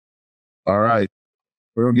All right.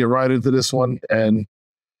 We're going to get right into this one. And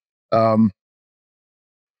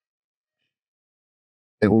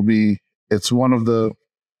it's one of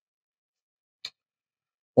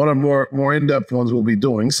more in-depth ones we'll be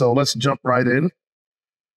doing. So let's jump right in.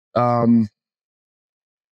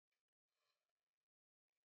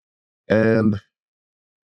 And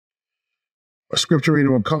our scripture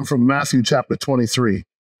reading will come from Matthew chapter 23,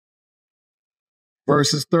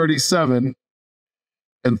 verses 37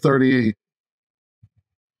 and 38.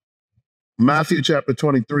 Matthew chapter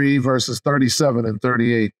 23, verses 37 and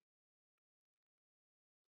 38.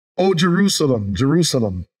 O Jerusalem,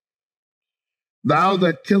 Jerusalem, thou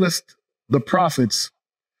that killest the prophets,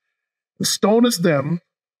 stonest them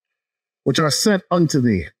which are sent unto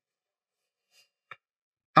thee.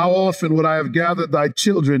 How often would I have gathered thy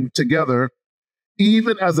children together,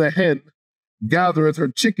 even as a hen gathereth her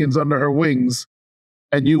chickens under her wings,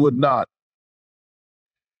 and you would not.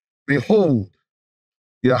 Behold,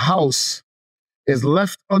 your house is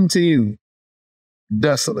left unto you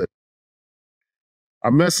desolate.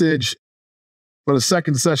 Our message for the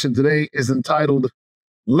second session today is entitled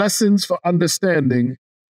Lessons for Understanding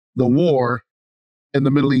the War in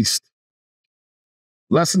the Middle East.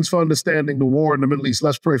 Lessons for Understanding the War in the Middle East.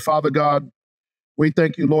 Let's pray. Father God, we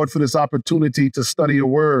thank you, Lord, for this opportunity to study your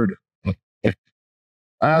word. I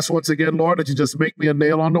ask once again, Lord, that you just make me a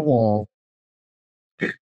nail on the wall.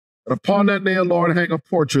 And upon that nail, Lord, hang a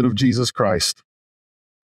portrait of Jesus Christ.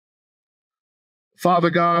 Father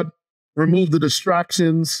God, remove the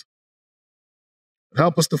distractions.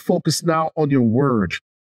 Help us to focus now on your word.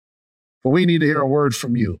 For we need to hear a word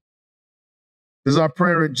from you. This is our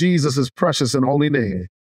prayer in Jesus' precious and holy name.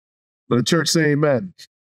 Let the church say amen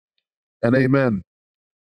and amen.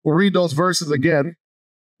 We'll read those verses again.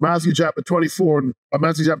 Matthew chapter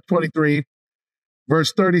 23,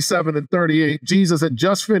 verse 37 and 38. Jesus had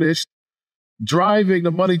just finished driving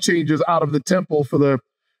the money changers out of the temple for the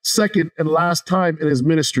second and last time in his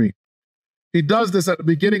ministry. He does this at the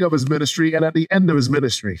beginning of his ministry and at the end of his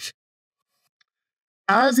ministry.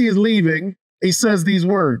 As he is leaving, he says these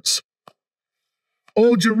words,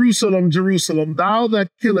 O Jerusalem, Jerusalem, thou that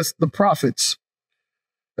killest the prophets,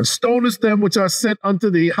 and stonest them which are sent unto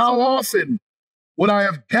thee, how often would I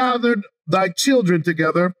have gathered thy children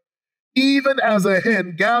together, even as a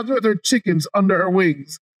hen gathereth her chickens under her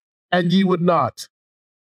wings, and ye would not.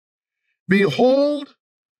 Behold,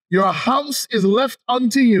 your house is left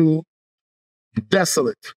unto you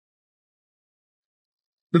desolate.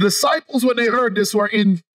 The disciples, when they heard this, were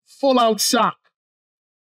in full-out shock.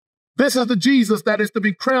 This is the Jesus that is to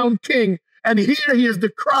be crowned king, and here he has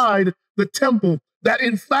decried the temple, that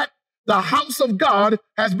in fact the house of God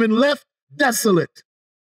has been left desolate.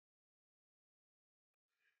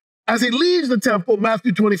 As he leaves the temple,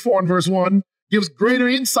 Matthew 24 and verse 1 gives greater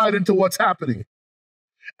insight into what's happening.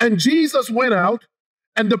 And Jesus went out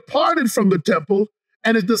and departed from the temple,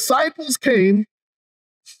 and his disciples came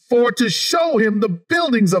for to show him the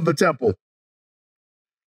buildings of the temple.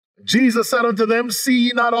 Jesus said unto them, See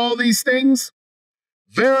ye not all these things?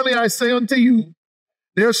 Verily I say unto you,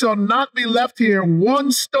 there shall not be left here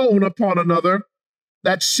one stone upon another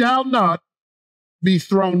that shall not be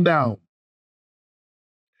thrown down.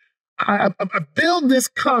 I build this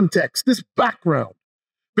context, this background,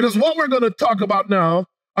 because what we're going to talk about now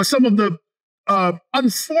are some of the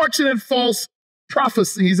unfortunate false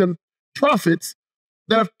prophecies and prophets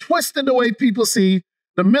that have twisted the way people see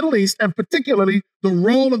the Middle East, and particularly the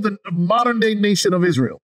role of the modern-day nation of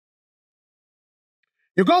Israel.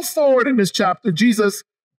 You go forward in this chapter, Jesus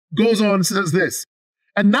goes on and says this,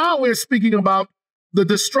 and now we're speaking about the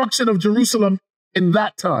destruction of Jerusalem in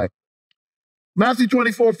that time. Matthew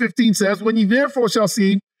 24:15 says, When ye therefore shall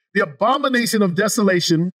see the abomination of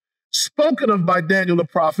desolation spoken of by Daniel the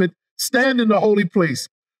prophet stand in the holy place,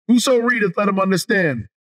 whoso readeth, let him understand.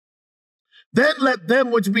 Then let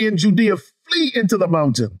them which be in Judea flee into the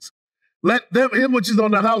mountains. Let him which is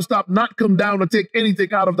on the housetop not come down and take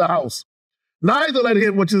anything out of the house. Neither let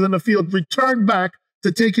him which is in the field return back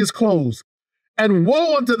to take his clothes. And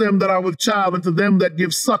woe unto them that are with child, and to them that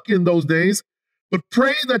give suck in those days. But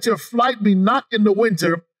pray that your flight be not in the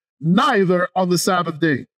winter, neither on the Sabbath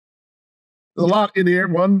day. There's a lot in here.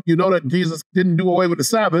 One, you know that Jesus didn't do away with the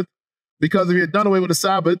Sabbath, because if he had done away with the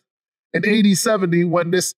Sabbath in AD 70,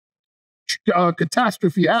 when this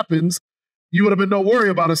catastrophe happens, you would have been no worry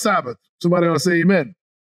about a Sabbath. Somebody ought to say amen.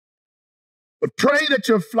 But pray that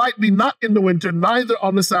your flight be not in the winter, neither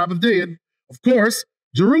on the Sabbath day. And of course,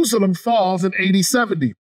 Jerusalem falls in AD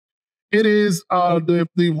 70. It is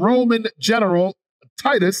the Roman general,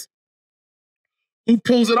 Titus, who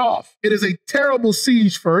pulls it off. It is a terrible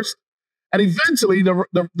siege first, And eventually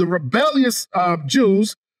the rebellious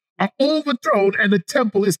Jews are overthrown and the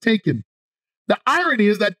temple is taken. The irony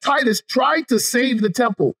is that Titus tried to save the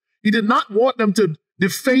temple. He did not want them to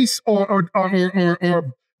deface or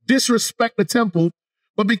disrespect the temple,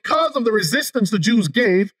 but because of the resistance the Jews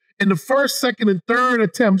gave in the first, second, and third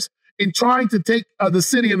attempts in trying to take the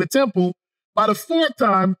city and the temple, by the fourth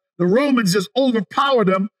time, the Romans just overpowered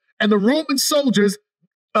them, and the Roman soldiers,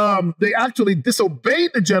 they actually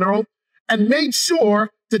disobeyed the general and made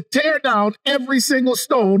sure to tear down every single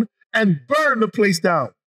stone and burn the place down.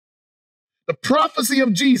 The prophecy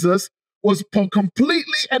of Jesus was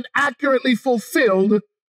completely and accurately fulfilled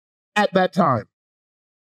at that time.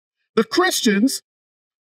 The Christians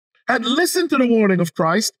had listened to the warning of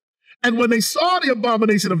Christ, and when they saw the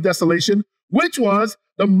abomination of desolation, which was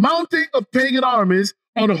the mounting of pagan armies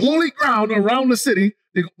on holy ground around the city,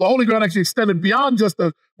 the holy ground actually extended beyond just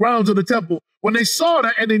the grounds of the temple. When they saw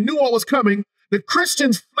that and they knew what was coming, the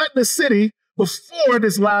Christians fled the city before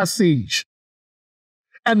this last siege.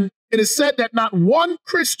 And it is said that not one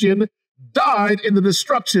Christian died in the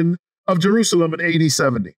destruction of Jerusalem in AD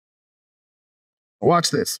 70.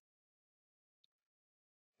 Watch this.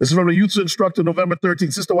 This is from the Youth Instructor, November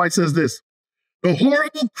 13th. Sister White says this: the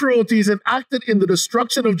horrible cruelties enacted in the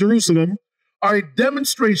destruction of Jerusalem are a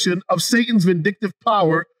demonstration of Satan's vindictive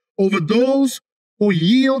power over those who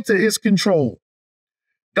yield to his control.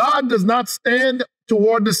 God does not stand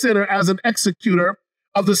toward the sinner as an executor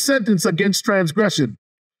of the sentence against transgression,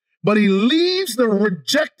 but he leaves the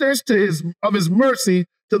rejectors of his mercy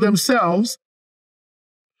to themselves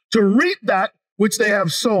to reap that which they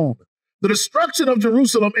have sown. The destruction of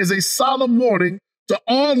Jerusalem is a solemn warning to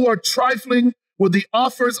all who are trifling with the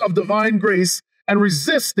offers of divine grace and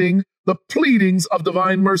resisting the pleadings of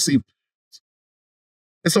divine mercy.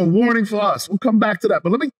 It's a warning for us. We'll come back to that,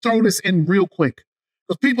 but let me throw this in real quick.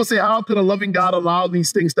 Because people say, how could a loving God allow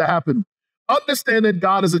these things to happen? Understand that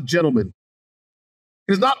God is a gentleman.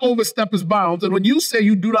 He does not overstep his bounds. And when you say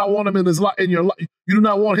you do not want him in your life, you do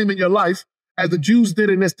not want him in your life, as the Jews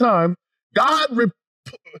did in this time, God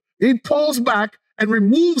he pulls back and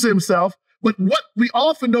removes himself. But what we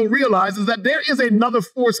often don't realize is that there is another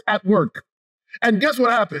force at work. And guess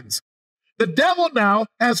what happens? The devil now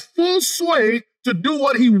has full sway to do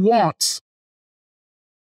what he wants.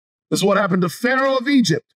 This is what happened to Pharaoh of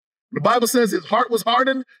Egypt. The Bible says his heart was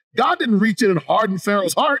hardened. God didn't reach in and harden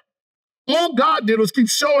Pharaoh's heart. All God did was keep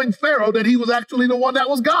showing Pharaoh that he was actually the one that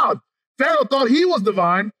was God. Pharaoh thought he was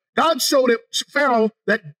divine. God showed Pharaoh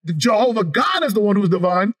that Jehovah God is the one who is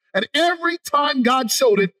divine. And every time God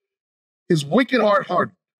showed it, his wicked heart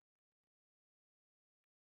hardened.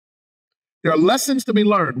 There are lessons to be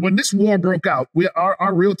learned. When this war broke out,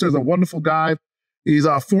 our realtor is a wonderful guy. He's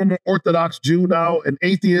a former Orthodox Jew now, an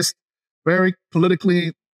atheist, very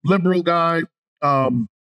politically liberal guy. And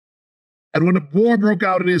when the war broke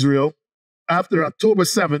out in Israel, after October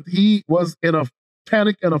 7th, he was in a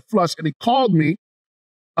panic and a flush, and he called me.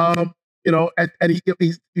 And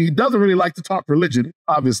he doesn't really like to talk religion,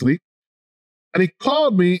 obviously. And he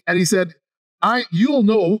called me and he said, you'll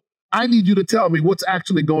know, I need you to tell me what's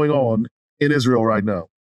actually going on in Israel right now.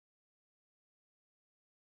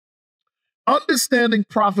 Understanding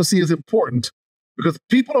prophecy is important because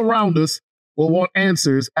people around us will want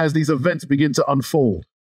answers as these events begin to unfold.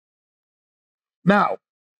 Now,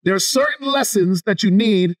 there are certain lessons that you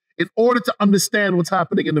need in order to understand what's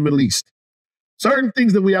happening in the Middle East. Certain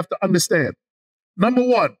things that we have to understand. Number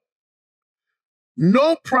one,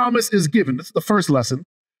 no promise is given. This is the first lesson.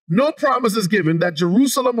 No promise is given that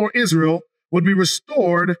Jerusalem or Israel would be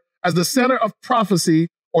restored as the center of prophecy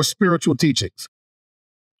or spiritual teachings.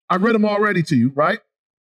 I read them already to you, right?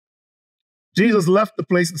 Jesus left the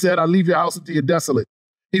place and said, I leave your house until you're desolate.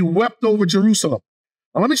 He wept over Jerusalem.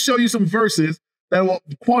 Now, let me show you some verses that will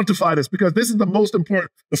quantify this, because this is the most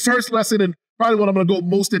important. The first lesson, and probably what I'm going to go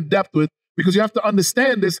most in depth with, because you have to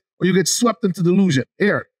understand this or you get swept into delusion.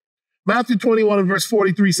 Here, Matthew 21 and verse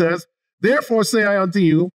 43 says, therefore say I unto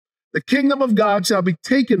you, the kingdom of God shall be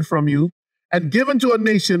taken from you and given to a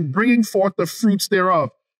nation bringing forth the fruits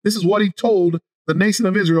thereof. This is what he told the nation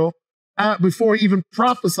of Israel before he even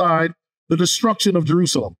prophesied the destruction of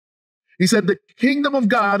Jerusalem. He said, the kingdom of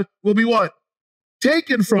God will be what?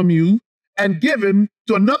 Taken from you and given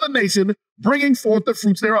to another nation, bringing forth the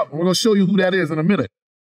fruits thereof. We're going to show you who that is in a minute.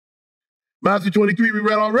 Matthew 23, we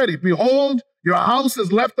read already. Behold, your house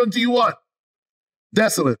is left unto you what?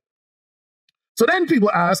 Desolate. So then people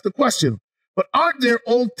ask the question, but aren't there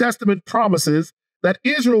Old Testament promises that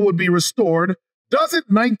Israel would be restored? Doesn't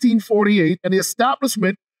 1948 and the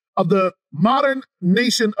establishment of the modern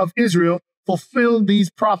nation of Israel fulfill these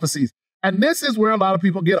prophecies? And this is where a lot of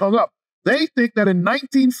people get hung up. They think that in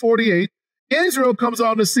 1948, Israel comes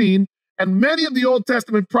on the scene and many of the Old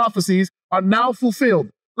Testament prophecies are now fulfilled.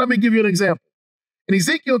 Let me give you an example. In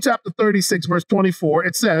Ezekiel chapter 36, verse 24,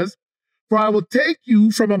 it says, "For I will take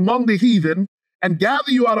you from among the heathen and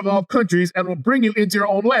gather you out of all countries and will bring you into your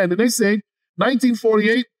own land." And they say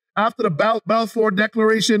 1948, after the Balfour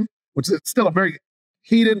Declaration, which is still a very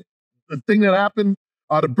heated thing that happened,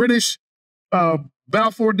 the British,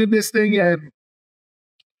 Balfour did this thing and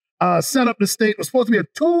set up the state. It was supposed to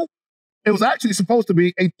be it was actually supposed to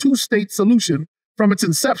be a two-state solution from its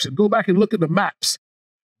inception. Go back and look at the maps.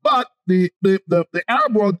 But the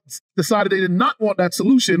Arab world decided they did not want that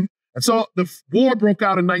solution. And so the war broke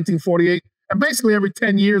out in 1948. And basically every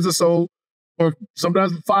 10 years or so, or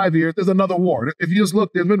sometimes 5 years, there's another war. If you just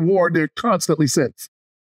look, there's been war there constantly since.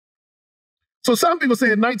 So some people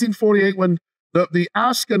say in 1948, when the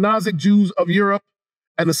Ashkenazic Jews of Europe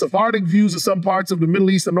and the Sephardic Jews of some parts of the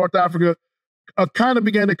Middle East and North Africa kind of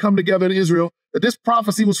began to come together in Israel, that this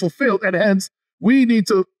prophecy was fulfilled, and hence we need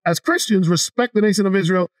to, as Christians, respect the nation of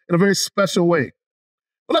Israel in a very special way.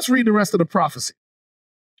 But let's read the rest of the prophecy.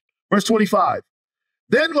 Verse 25,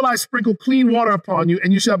 "Then will I sprinkle clean water upon you,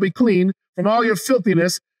 and you shall be clean from all your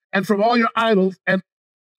filthiness and from all your idols, and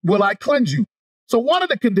will I cleanse you." So one of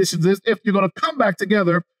the conditions is, if you're going to come back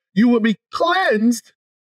together, you will be cleansed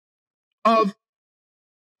of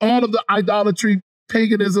all of the idolatry,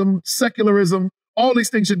 paganism, secularism. All these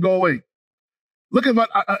things should go away. Look at what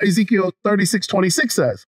Ezekiel 36:26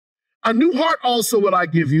 says. "A new heart also will I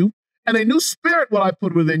give you, and a new spirit will I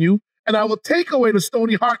put within you, and I will take away the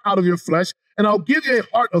stony heart out of your flesh, and I'll give you a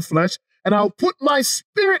heart of flesh, and I'll put my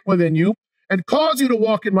spirit within you, and cause you to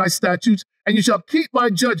walk in my statutes, and you shall keep my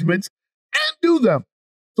judgments and do them."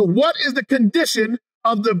 So what is the condition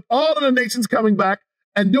of all of the nations coming back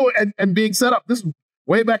and doing and being set up? This is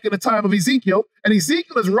way back in the time of Ezekiel, and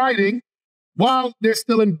Ezekiel is writing while they're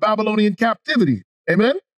still in Babylonian captivity.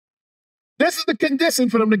 Amen? This is the condition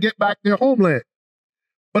for them to get back their homeland.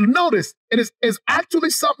 But notice, it is actually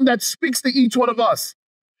something that speaks to each one of us.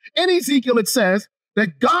 In Ezekiel, it says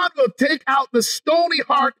that God will take out the stony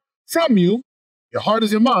heart from you, your heart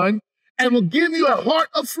is your mind, and will give you a heart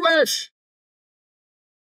of flesh.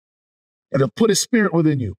 And he'll put his spirit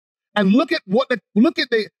within you. And look at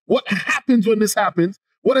what happens when this happens.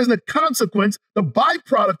 What is the consequence? The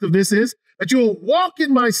byproduct of this is that you will walk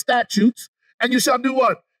in my statutes, and you shall do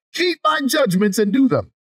what? Keep my judgments and do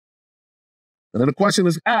them. And then the question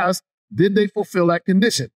is asked, did they fulfill that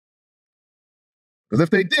condition? Because if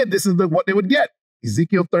they did, this is what they would get.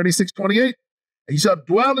 Ezekiel 36:28. "And ye shall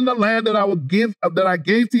dwell in the land that I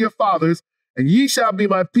gave to your fathers, and ye shall be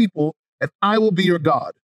my people, and I will be your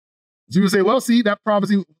God." So you would say, well, see, that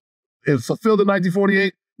prophecy is fulfilled in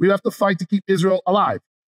 1948. We have to fight to keep Israel alive.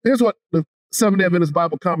 Here's what the Seventh-day Adventist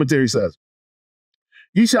Bible commentary says.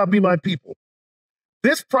 "Ye shall be my people."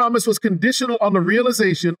 This promise was conditional on the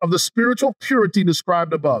realization of the spiritual purity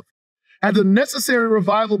described above. Had the necessary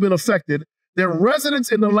revival been effected, their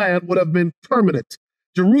residence in the land would have been permanent.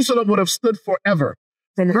 Jerusalem would have stood forever.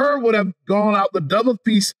 From her would have gone out the dove of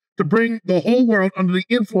peace to bring the whole world under the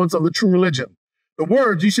influence of the true religion. The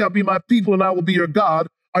words, "Ye shall be my people and I will be your God,"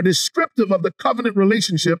 are descriptive of the covenant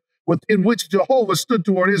relationship in which Jehovah stood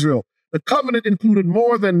toward Israel. The covenant included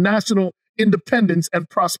more than national independence and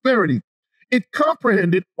prosperity. It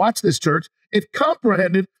comprehended, watch this, church, it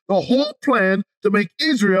comprehended the whole plan to make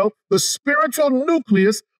Israel the spiritual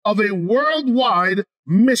nucleus of a worldwide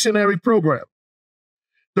missionary program.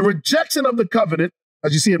 The rejection of the covenant,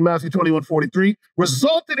 as you see in Matthew 21:43,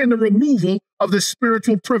 resulted in the removal of the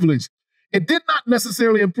spiritual privilege. It did not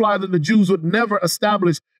necessarily imply that the Jews would never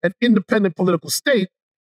establish an independent political state.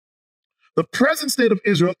 The present state of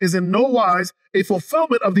Israel is in no wise a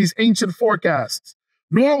fulfillment of these ancient forecasts,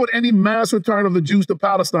 nor would any mass return of the Jews to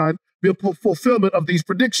Palestine be a fulfillment of these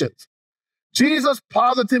predictions. Jesus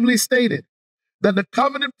positively stated that the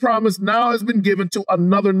covenant promise now has been given to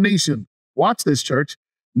another nation. Watch this, church,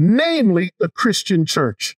 namely the Christian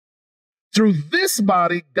church. Through this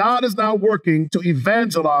body, God is now working to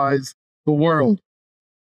evangelize the world.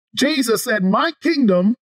 Jesus said, "My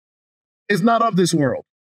kingdom is not of this world."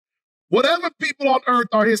 Whatever people on earth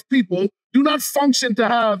are his people do not function to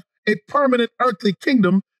have a permanent earthly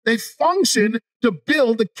kingdom. They function to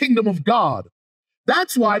build the kingdom of God.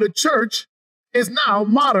 That's why the church is now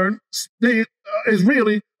modern, is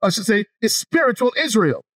really, I should say, is spiritual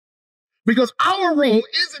Israel. Because our role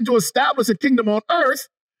isn't to establish a kingdom on earth.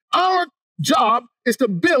 Our job is to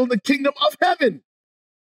build the kingdom of heaven.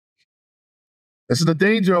 This is the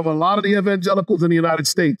danger of a lot of the evangelicals in the United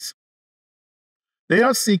States. They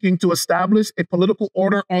are seeking to establish a political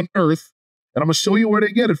order on earth and I'm going to show you where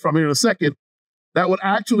they get it from here in a second, that would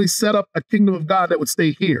actually set up a kingdom of God that would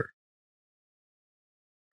stay here.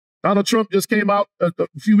 Donald Trump just came out a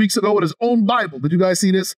few weeks ago with his own Bible. Did you guys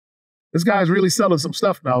see this? This guy's really selling some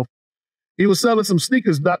stuff now. He was selling some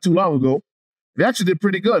sneakers not too long ago. They actually did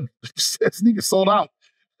pretty good. Sneakers sold out.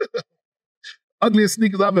 Ugliest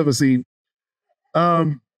sneakers I've ever seen.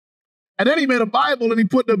 And then he made a Bible and he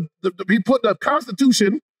put the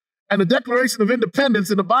Constitution and the Declaration of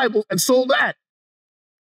Independence in the Bible and sold that.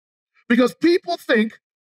 Because people think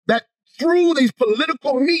that through these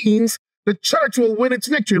political means, the church will win its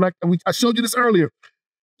victory. Like I showed you this earlier.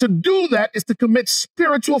 To do that is to commit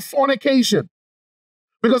spiritual fornication.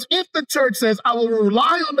 Because if the church says, I will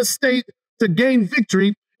rely on the state to gain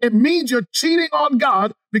victory, it means you're cheating on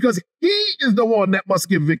God because he is the one that must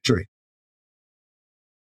give victory.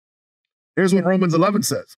 Here's what Romans 11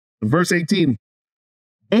 says, in verse 18.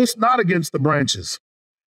 Boast not against the branches,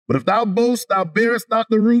 but if thou boast, thou bearest not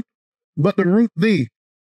the root, but the root thee.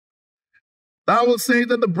 Thou wilt say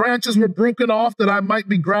that the branches were broken off that I might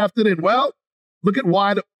be grafted in. Well, look at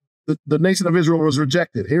why the nation of Israel was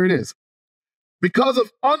rejected. Here it is. Because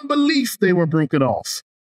of unbelief, they were broken off.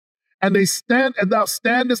 And thou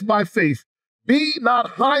standest by faith. Be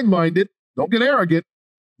not high-minded, don't get arrogant,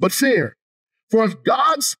 but fair. For if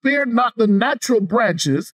God spared not the natural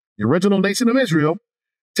branches, the original nation of Israel,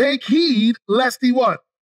 take heed lest he what?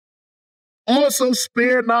 Also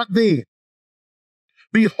spare not thee.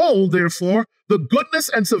 Behold, therefore, the goodness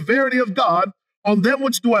and severity of God on them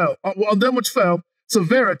which fell,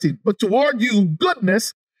 severity, but toward you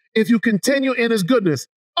goodness, if you continue in his goodness.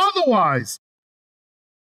 Otherwise,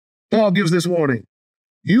 Paul gives this warning,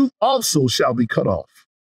 you also shall be cut off.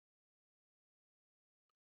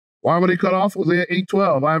 Why were they cut off? Hosea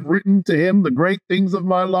 8:12. I have written to him the great things of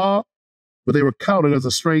my law, but they were counted as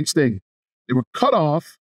a strange thing. They were cut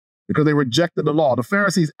off because they rejected the law. The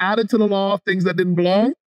Pharisees added to the law things that didn't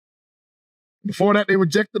belong. Before that, they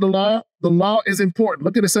rejected the law. The law is important.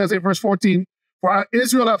 Look at it says in verse 14, for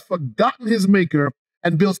Israel hath forgotten his maker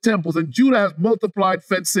and builds temples, and Judah has multiplied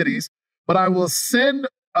fenced cities. But I will send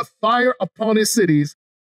a fire upon his cities,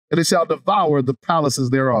 and it shall devour the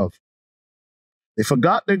palaces thereof. They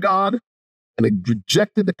forgot their God, and they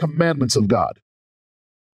rejected the commandments of God.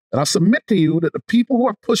 And I submit to you that the people who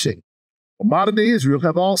are pushing for modern-day Israel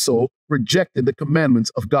have also rejected the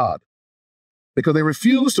commandments of God because they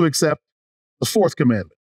refuse to accept the fourth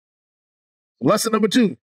commandment. Lesson number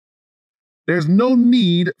 2, there's no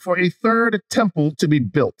need for a third temple to be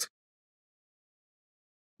built.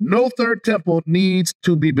 No third temple needs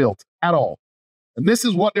to be built at all. And this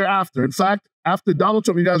is what they're after. In fact, after Donald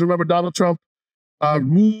Trump, you guys remember Donald Trump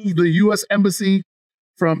moved the U.S. Embassy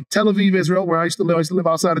from Tel Aviv, Israel, where I used to live. I used to live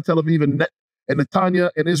outside of Tel Aviv and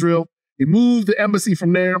Netanya in Israel. He moved the embassy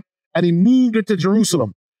from there, and he moved it to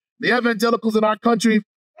Jerusalem. The evangelicals in our country,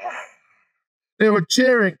 they were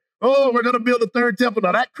cheering, oh, we're going to build a third temple.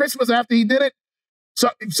 Now, that Christmas after he did it,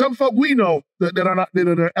 some folk we know that are not that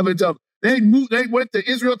are evangelical, they went to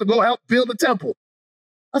Israel to go help build a temple.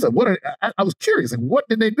 I said, I was curious, like, what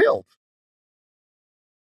did they build?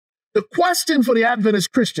 The question for the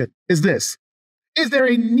Adventist Christian is this: is there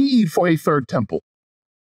a need for a third temple?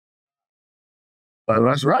 Well,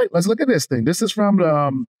 that's right. Let's look at this thing. This is from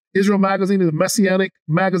the Israel magazine, the Messianic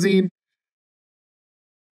magazine.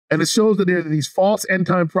 And it shows that there are these false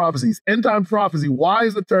end-time prophecies. End-time prophecy, why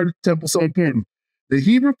is the third temple so important? The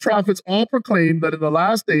Hebrew prophets all proclaimed that in the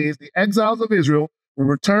last days, the exiles of Israel will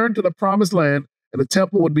return to the promised land and the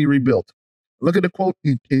temple would be rebuilt. Look at the quote.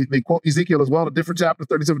 They quote Ezekiel as well, a different chapter,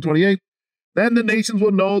 37:28. Then the nations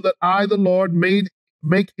will know that I, the Lord,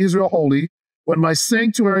 make Israel holy when my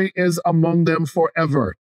sanctuary is among them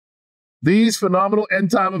forever. These phenomenal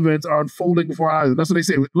end-time events are unfolding before our eyes. That's what they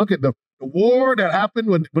say. Look at the war that happened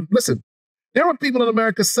when listen, there were people in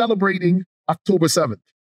America celebrating October 7th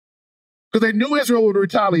because they knew Israel would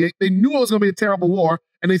retaliate. They knew it was going to be a terrible war,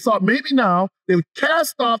 and they thought maybe now they would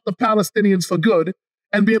cast off the Palestinians for good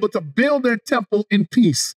and be able to build their temple in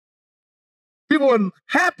peace. People were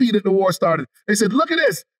happy that the war started. They said, look at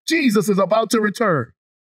this. Jesus is about to return.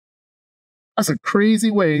 That's a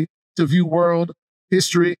crazy way to view world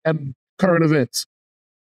history and current events.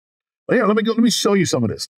 But here, let me show you some of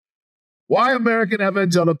this. Why American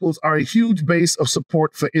evangelicals are a huge base of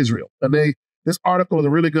support for Israel. And this article is a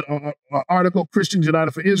really good article, Christians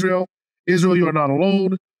United for Israel. Israel, you are not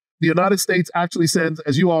alone. The United States actually sends,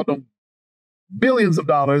 as you all know, billions of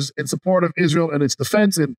dollars in support of Israel and its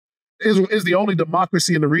defense. And Israel is the only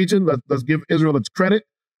democracy in the region. Let's give Israel its credit.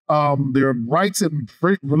 There are rights and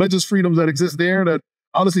religious freedoms that exist there that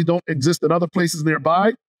honestly don't exist in other places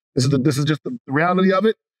nearby. This is just the reality of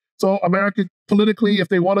it. So America, politically, if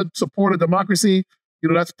they want to support a democracy,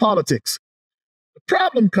 that's politics. The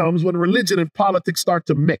problem comes when religion and politics start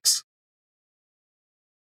to mix.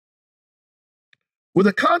 With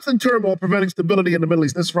a constant turmoil preventing stability in the Middle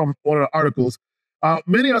East, this is from one of the articles,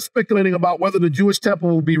 many are speculating about whether the Jewish temple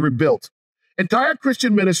will be rebuilt. Entire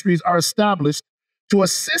Christian ministries are established to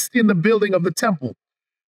assist in the building of the temple.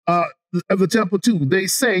 Too. They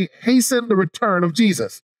say, hasten the return of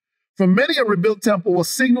Jesus. For many, a rebuilt temple will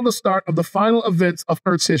signal the start of the final events of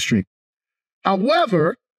Earth's history.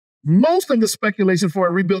 However, most of the speculation for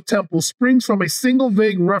a rebuilt temple springs from a single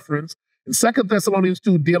vague reference in 2 Thessalonians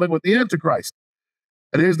 2 dealing with the Antichrist.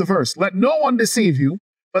 And here's the verse. Let no one deceive you,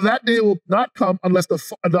 for that day will not come unless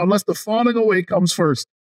the falling away comes first.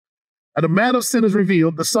 And the man of sin is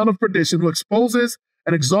revealed, the son of perdition, who exposes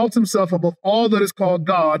and exalts himself above all that is called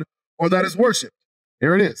God or that is worshipped.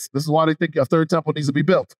 Here it is. This is why they think a third temple needs to be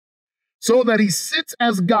built. So that he sits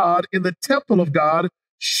as God in the temple of God,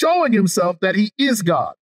 showing himself that he is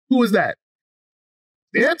God. Who is that?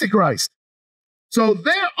 The Antichrist. So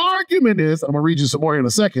their argument is, I'm going to read you some more in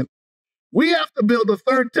a second, we have to build a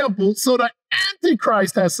third temple so the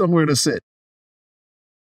Antichrist has somewhere to sit.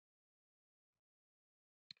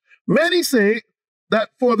 Many say that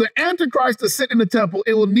for the Antichrist to sit in the temple,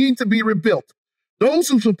 it will need to be rebuilt. Those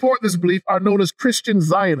who support this belief are known as Christian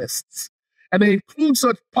Zionists, and they include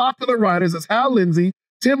such popular writers as Hal Lindsey,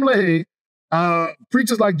 Tim LaHaye,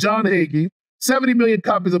 preachers like John Hagee, 70 million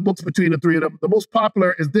copies of books between the three of them. The most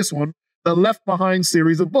popular is this one, the Left Behind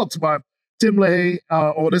series of books by Tim LaHaye,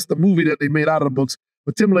 or this is the movie that they made out of the books,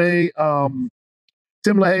 but Tim LaHaye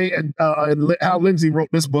and Hal Lindsey wrote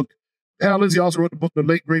this book. Hal Lindsey also wrote the book, The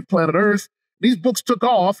Late Great Planet Earth. These books took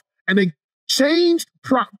off, and they changed,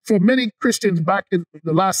 for many Christians back in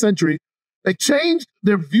the last century, they changed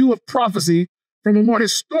their view of prophecy from a more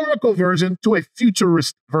historical version to a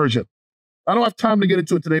futurist version. I don't have time to get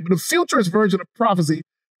into it today, but the futurist version of prophecy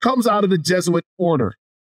comes out of the Jesuit order.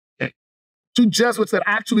 Okay. Two Jesuits that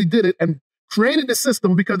actually did it and created the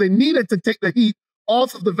system because they needed to take the heat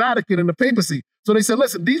off of the Vatican and the papacy. So they said,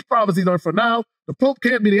 listen, these prophecies are for now. The Pope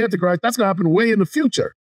can't be the Antichrist. That's going to happen way in the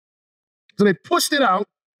future. So they pushed it out,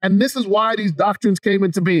 and this is why these doctrines came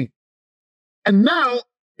into being. And now,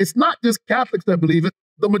 it's not just Catholics that believe it.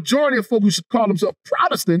 The majority of folks who should call themselves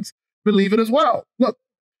Protestants believe it as well. Look,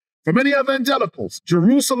 for many evangelicals,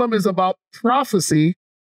 Jerusalem is about prophecy,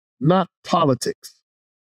 not politics.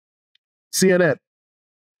 CNN.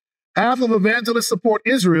 Half of evangelists support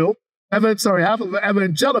Israel. Half of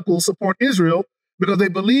evangelicals support Israel because they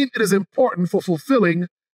believe it is important for fulfilling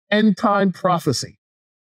end-time prophecy.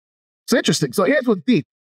 It's interesting. So here's what's deep.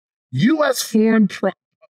 U.S.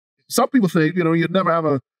 some people think, you could never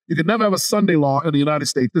have a Sunday law in the United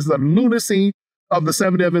States. This is a lunacy of the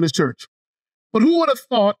Seventh-day Adventist Church. But who would have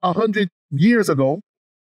thought 100 years ago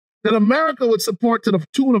that America would support to the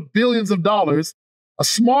tune of billions of dollars a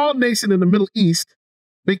small nation in the Middle East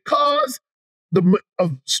because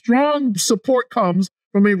of strong support comes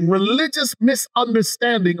from a religious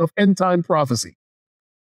misunderstanding of end-time prophecy.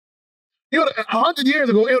 100 years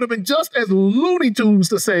ago, it would have been just as Looney Tunes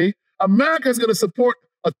to say America is going to support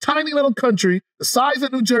a tiny little country the size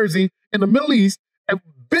of New Jersey in the Middle East and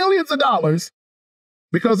billions of dollars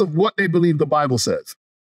because of what they believe the Bible says.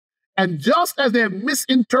 And just as they have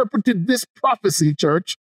misinterpreted this prophecy,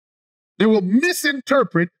 church, they will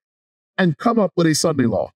misinterpret and come up with a Sunday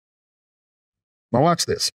law. Now watch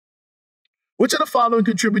this. Which of the following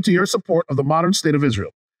contribute to your support of the modern state of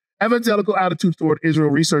Israel? Evangelical Attitudes Toward Israel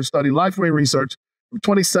Research Study, Lifeway Research from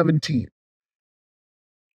 2017.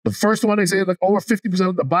 The first one, they say like over 50%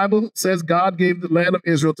 of the Bible says God gave the land of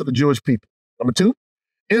Israel to the Jewish people. Number two,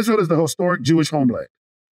 Israel is the historic Jewish homeland.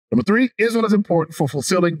 Number three, Israel is important for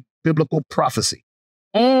fulfilling biblical prophecy.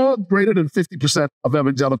 All greater than 50% of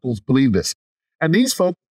evangelicals believe this. And these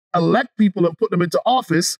folks elect people and put them into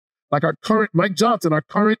office, like our current Mike Johnson, our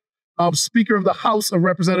current Speaker of the House of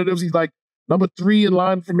Representatives. He's like number 3 in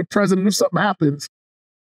line from the president if something happens.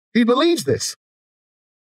 He believes this.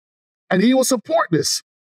 And he will support this.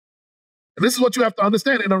 And this is what you have to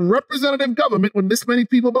understand. In a representative government, when this many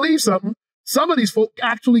people believe something, some of these folk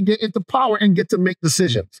actually get into power and get to make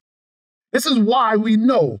decisions. This is why we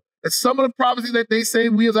know that some of the prophecies that they say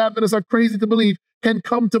we as Adventists are crazy to believe can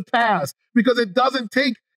come to pass, because it doesn't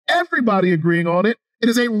take everybody agreeing on it. It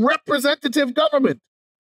is a representative government.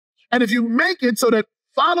 And if you make it so that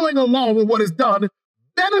following along with what is done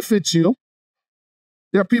benefits you,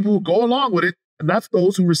 there are people who go along with it, and that's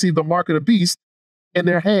those who receive the mark of the beast in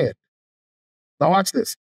their head. Now watch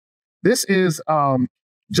this. This is John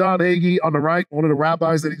Hagee on the right, one of the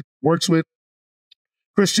rabbis that he works with.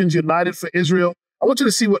 Christians United for Israel. I want you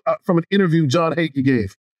to see what from an interview John Hagee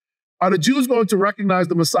gave. Are the Jews going to recognize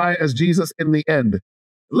the Messiah as Jesus in the end?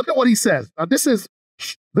 Look at what he says. Now, this has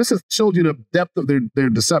showed you the depth of their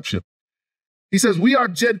deception. He says, we are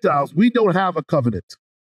Gentiles. We don't have a covenant.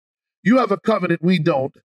 You have a covenant. We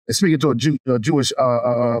don't. And speaking to a Jewish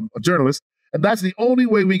journalist. And that's the only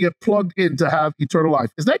way we get plugged in to have eternal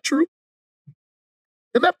life. Is that true?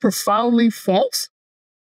 Isn't that profoundly false?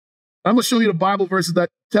 I'm going to show you the Bible verses that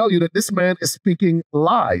tell you that this man is speaking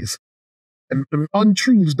lies and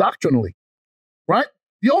untruths doctrinally, right?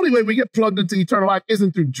 The only way we get plugged into eternal life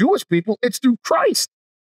isn't through Jewish people, it's through Christ.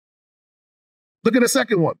 Look at the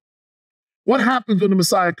second one. What happens when the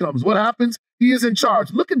Messiah comes? What happens? He is in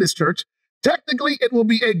charge. Look at this, church. Technically, it will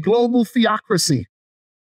be a global theocracy.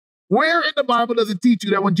 Where in the Bible does it teach you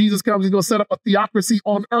that when Jesus comes, he's going to set up a theocracy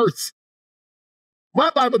on earth? My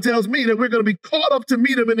Bible tells me that we're going to be caught up to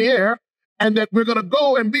meet him in the air and that we're going to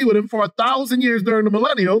go and be with him for 1,000 years during the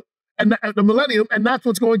millennium, and that's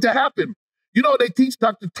what's going to happen. You know, they teach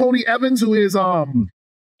Dr. Tony Evans, who is a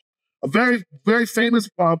very, very famous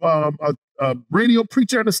radio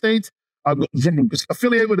preacher in the States,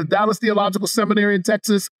 affiliated with the Dallas Theological Seminary in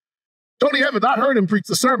Texas. Tony Evans, I heard him preach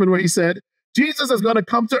the sermon where he said, Jesus is going to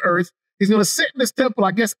come to earth. He's going to sit in this temple,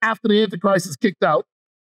 I guess, after the Antichrist is kicked out.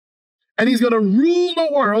 And he's going to rule the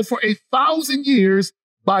world for 1,000 years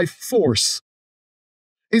by force.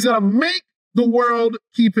 He's going to make the world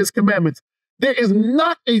keep his commandments. There is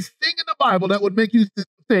not a thing in the Bible that would make you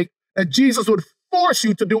think that Jesus would force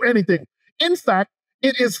you to do anything. In fact,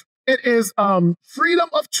 it is freedom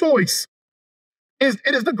of choice. It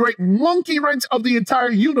is the great monkey wrench of the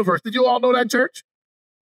entire universe. Did you all know that, church?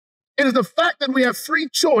 It is the fact that we have free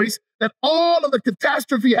choice that all of the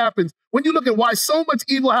catastrophe happens. When you look at why so much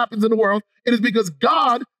evil happens in the world, it is because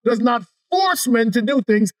God does not force men to do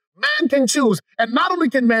things. Man can choose. And not only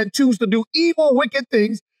can man choose to do evil, wicked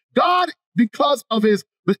things, God, because of his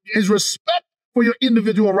respect for your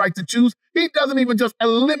individual right to choose, he doesn't even just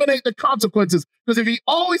eliminate the consequences. Because if he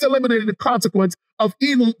always eliminated the consequence of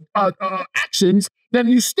evil actions, then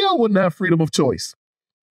you still wouldn't have freedom of choice.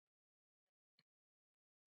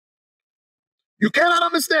 You cannot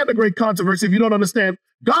understand the great controversy if you don't understand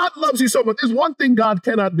God loves you so much. There's one thing God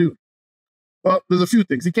cannot do. Well, there's a few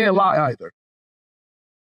things. He can't lie either.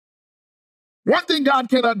 One thing God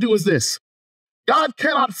cannot do is this. God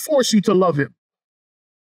cannot force you to love him.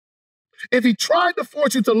 If he tried to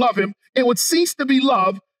force you to love him, it would cease to be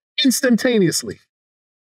love instantaneously.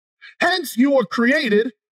 Hence, you were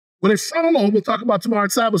created with a frontal lobe, we'll talk about tomorrow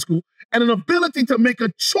at Sabbath school, and an ability to make a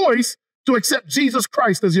choice to accept Jesus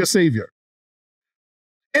Christ as your Savior.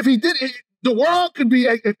 If he did, the world could be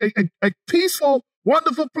a peaceful,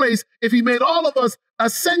 wonderful place if he made all of us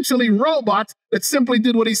essentially robots that simply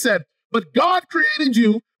did what he said. But God created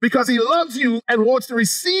you because he loves you and wants to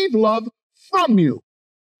receive love from you.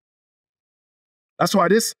 That's why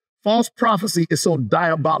this false prophecy is so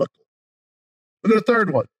diabolical. Look at the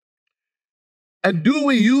third one. And do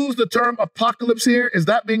we use the term apocalypse here? Is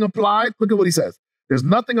that being applied? Look at what he says. There's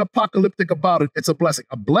nothing apocalyptic about it. It's a blessing.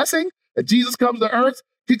 A blessing that Jesus comes to earth,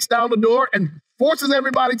 kicks down the door, and forces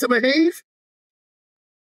everybody to behave?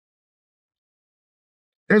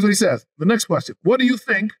 Here's what he says. The next question. What do you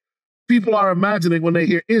think people are imagining when they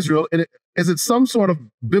hear Israel? And is it some sort of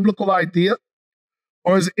biblical idea?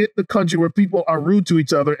 Or is it the country where people are rude to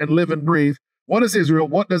each other and live and breathe? What is Israel?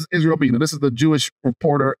 What does Israel mean? And this is the Jewish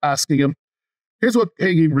reporter asking him. Here's what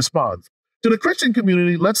Hagee responds. To the Christian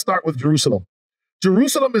community, let's start with Jerusalem.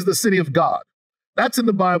 Jerusalem is the city of God. That's in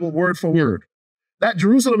the Bible word for word. That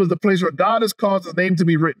Jerusalem is the place where God has caused his name to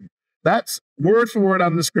be written. That's word for word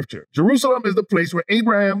out of the scripture. Jerusalem is the place where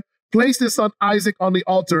Abraham placed his son Isaac on the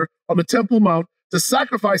altar on the Temple Mount to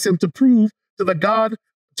sacrifice him to prove to the God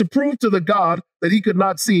that he could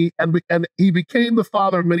not see, and he became the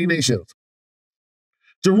father of many nations.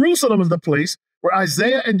 Jerusalem is the place where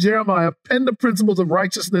Isaiah and Jeremiah penned the principles of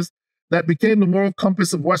righteousness that became the moral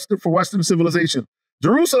compass of Western civilization.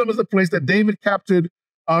 Jerusalem is the place that David captured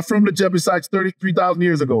from the Jebusites 33,000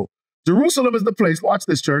 years ago. Jerusalem is the place, watch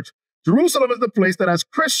this, church. Jerusalem is the place that as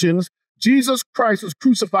Christians, Jesus Christ was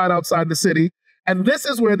crucified outside the city. And this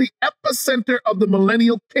is where the epicenter of the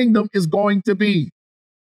millennial kingdom is going to be.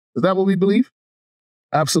 Is that what we believe?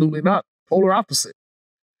 Absolutely not. Polar opposite.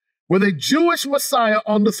 With a Jewish Messiah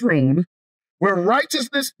on the throne, where righteous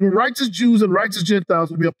Jews and righteous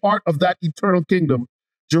Gentiles will be a part of that eternal kingdom,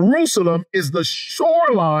 Jerusalem is the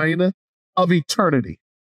shoreline of eternity.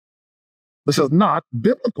 This is not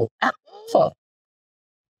biblical at all.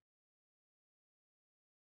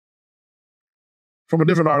 From a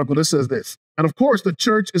different article, this says this. And of course, the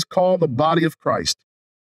church is called the body of Christ.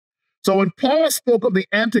 So when Paul spoke of the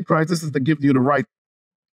Antichrist, this is to give you the right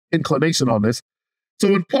inclination on this.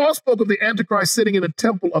 So when Paul spoke of the Antichrist sitting in the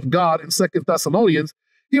temple of God in 2 Thessalonians,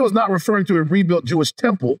 he was not referring to a rebuilt Jewish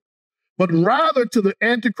temple, but rather to the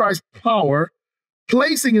Antichrist power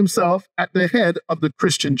placing himself at the head of the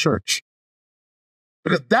Christian church.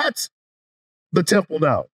 Because that's the temple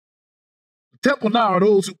now. The temple now are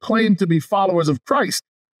those who claim to be followers of Christ,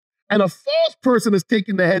 and a false person is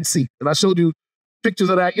taking the head seat. And I showed you pictures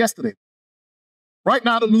of that yesterday. Right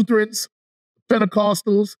now, the Lutherans,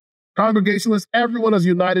 Pentecostals, Congregationalists, everyone is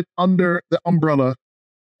united under the umbrella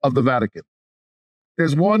of the Vatican.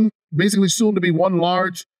 There's one, basically soon to be one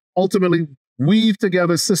large, ultimately weaved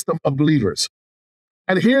together system of believers.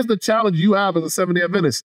 And here's the challenge you have as a Seventh-day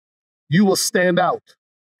Adventist. You will stand out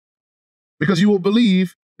because you will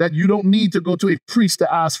believe that you don't need to go to a priest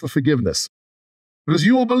to ask for forgiveness, because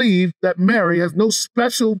you will believe that Mary has no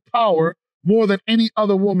special power more than any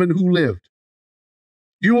other woman who lived.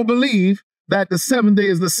 You will believe that the seventh day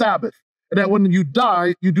is the Sabbath, and that when you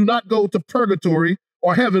die, you do not go to purgatory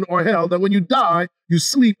or heaven or hell, that when you die, you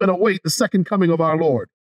sleep and await the second coming of our Lord.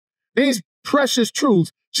 These precious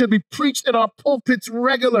truths should be preached in our pulpits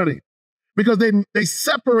regularly because they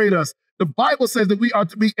separate us. The Bible says that we are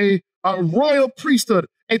to be a royal priesthood,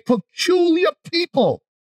 a peculiar people.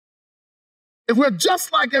 If we're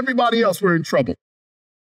just like everybody else, we're in trouble.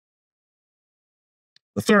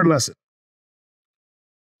 The third lesson.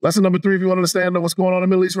 Lesson number 3, if you want to understand what's going on in the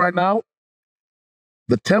Middle East right now,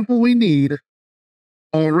 the temple we need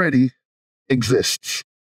already exists.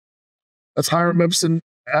 That's Hiram Empson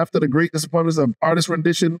after the great disappointments of artist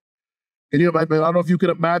rendition. And I don't know if you can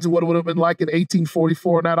imagine what it would have been like in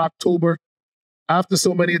 1844 in that October, after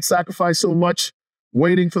so many had sacrificed so much,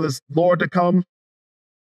 waiting for the Lord to come.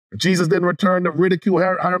 Jesus didn't return. The ridicule,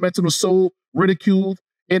 Hiram Empson was so ridiculed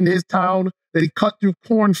in his town that he cut through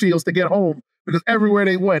cornfields to get home, because everywhere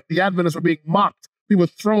they went, the Adventists were being mocked. People were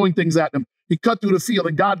throwing things at them. He cut through the field,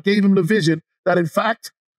 and God gave him the vision that, in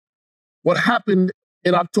fact, what happened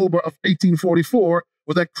in October of 1844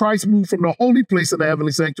 was that Christ moved from the holy place in the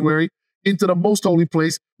heavenly sanctuary into the most holy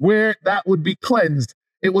place where that would be cleansed.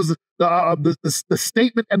 It was the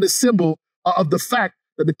statement and the symbol of the fact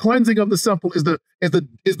that the cleansing of the temple is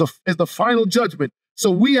the final judgment.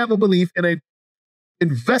 So we have a belief in an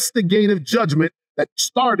investigative judgment that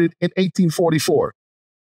started in 1844.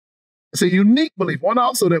 It's a unique belief, one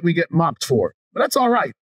also that we get mocked for, but that's all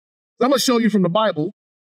right. So I'm going to show you from the Bible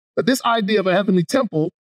that this idea of a heavenly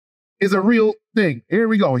temple is a real thing. Here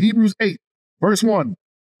we go. Hebrews 8, verse 1.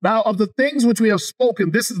 Now of the things which we have spoken,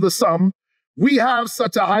 this is the sum. We have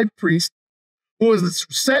such a high priest who is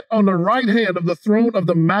set on the right hand of the throne of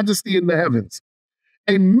the majesty in the heavens,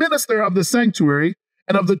 a minister of the sanctuary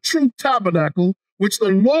and of the true tabernacle, which the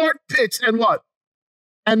Lord pitched and what?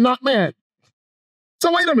 And not man.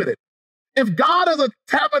 So wait a minute. If God has a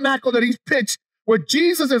tabernacle that he's pitched where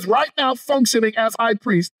Jesus is right now functioning as high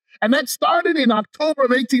priest, and that started in October of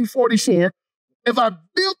 1844, if I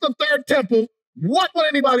built the third temple, what would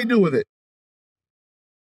anybody do with it?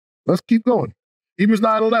 Let's keep going. Hebrews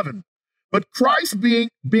 9:11. But Christ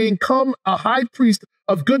being come a high priest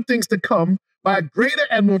of good things to come by a greater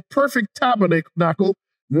and more perfect tabernacle,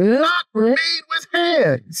 not made with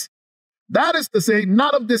hands. That is to say,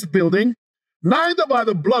 not of this building, neither by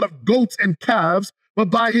the blood of goats and calves, but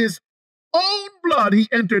by his own blood he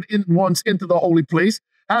entered in once into the holy place,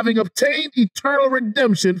 having obtained eternal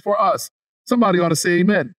redemption for us. Somebody ought to say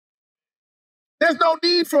amen. There's no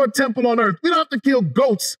need for a temple on earth. We don't have to kill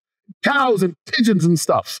goats, cows, and pigeons and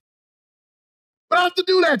stuff. We don't have to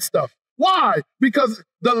do that stuff. Why? Because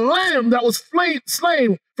the lamb that was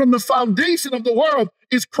slain from the foundation of the world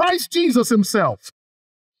is Christ Jesus himself.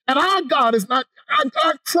 And our God is not,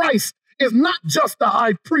 our Christ is not just the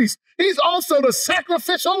high priest. He's also the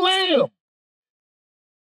sacrificial lamb.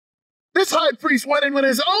 This high priest went in with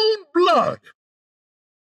his own blood.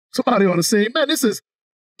 Somebody ought to say, man, this is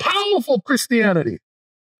powerful Christianity.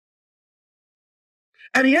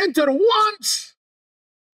 And he entered once,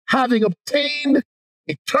 having obtained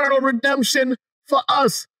eternal redemption for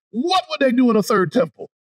us. What would they do in a third temple?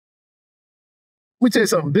 Let me tell you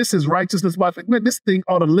something. This is righteousness by faith. Man, this thing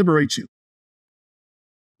ought to liberate you.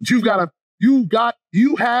 You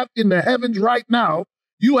have in the heavens right now,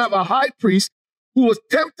 you have a high priest who was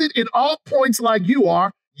tempted in all points like you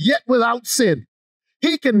are, yet without sin.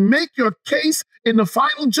 He can make your case in the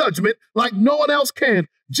final judgment like no one else can.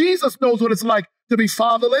 Jesus knows what it's like to be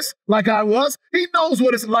fatherless, like I was. He knows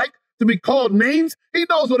what it's like to be called names. He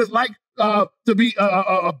knows what it's like to be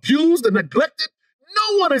abused and neglected.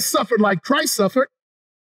 No one has suffered like Christ suffered.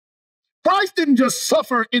 Christ didn't just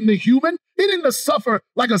suffer in the human. He didn't just suffer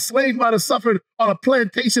like a slave might have suffered on a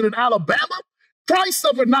plantation in Alabama. Christ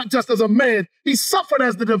suffered not just as a man, he suffered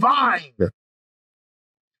as the divine.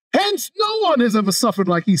 Hence, no one has ever suffered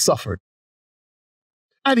like he suffered.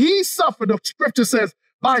 And he suffered, the scripture says,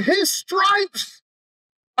 by his stripes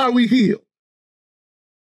are we healed.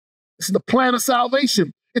 This is the plan of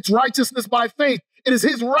salvation. It's righteousness by faith. It is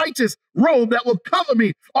his righteous robe that will cover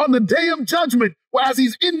me on the day of judgment, whereas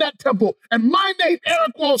he's in that temple. And my name,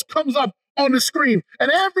 Eric Walsh, comes up on the screen.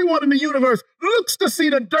 And everyone in the universe looks to see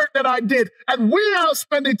the dirt that I did. And where I'll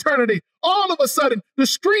spend eternity. All of a sudden, the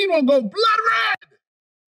screen will go blood red.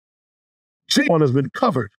 One has been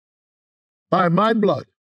covered by my blood.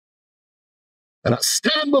 And I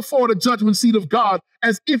stand before the judgment seat of God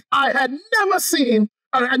as if I had never seen,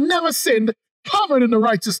 or had never sinned, covered in the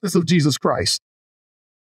righteousness of Jesus Christ.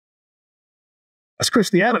 That's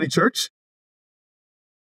Christianity, church.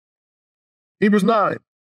 Hebrews 9,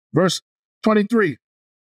 verse 23.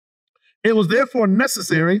 It was therefore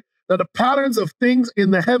necessary that the patterns of things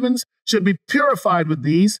in the heavens should be purified with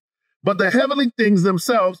these, but the heavenly things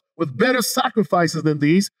themselves with better sacrifices than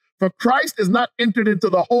these. For Christ is not entered into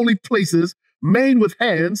the holy places made with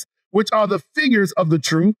hands, which are the figures of the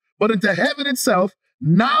true, but into heaven itself,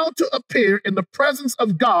 now to appear in the presence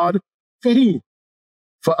of God for who?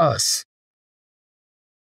 For us.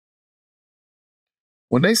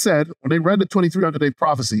 When they read the 2300-day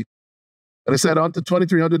prophecy, and they said unto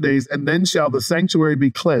 2300 days, and then shall the sanctuary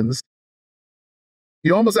be cleansed,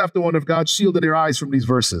 you almost have to wonder if God shielded their eyes from these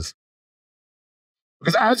verses.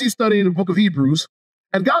 Because as you study in the book of Hebrews,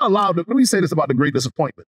 and God allowed it, let me say this about the great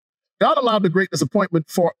disappointment. God allowed the great disappointment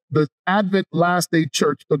for the Advent last day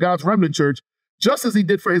church, the God's remnant church, just as he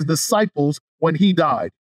did for his disciples when he died.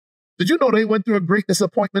 Did you know they went through a great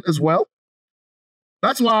disappointment as well?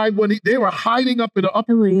 That's why when they were hiding up in the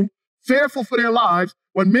upper room, fearful for their lives,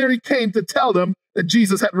 when Mary came to tell them that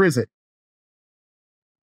Jesus had risen.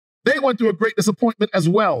 They went through a great disappointment as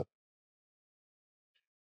well.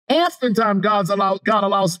 Oftentimes, God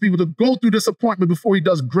allows people to go through disappointment before he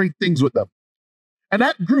does great things with them. And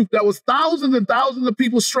that group that was thousands and thousands of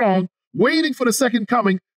people strong, waiting for the second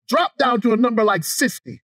coming, dropped down to a number like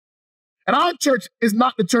 50. And our church is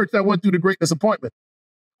not the church that went through the great disappointment.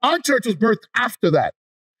 Our church was birthed after that.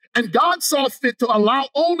 And God saw fit to allow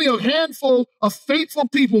only a handful of faithful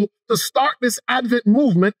people to start this Advent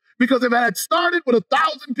movement, because if it had started with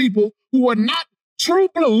 1,000 people who were not true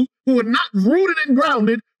blue, who were not rooted and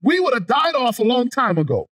grounded, we would have died off a long time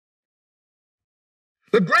ago.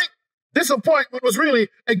 The great disappointment was really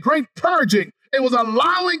a great purging. It was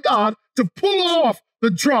allowing God to pull off the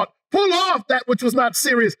drought, pull off that which was not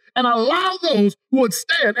serious, and allow those who would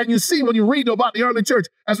stand. And you see, when you read about the early church,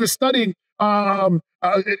 as we're studying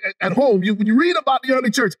at home, when you read about the early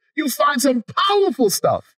church, you find some powerful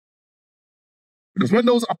stuff. Because when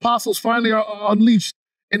those apostles finally are unleashed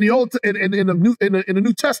in the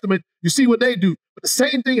New Testament, you see what they do. But the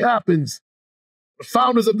same thing happens. The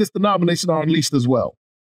founders of this denomination are unleashed as well.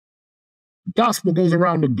 The gospel goes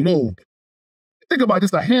around the globe. Think about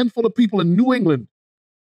just a handful of people in New England.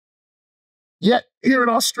 Yet here in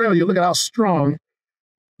Australia, look at how strong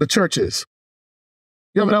the church is.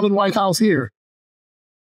 You have an Ellen White House here.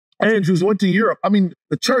 Andrews went to Europe. I mean,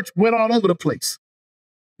 the church went all over the place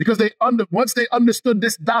because once they understood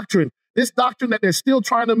this doctrine that they're still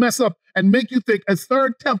trying to mess up and make you think a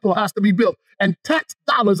third temple has to be built, and tax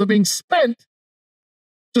dollars are being spent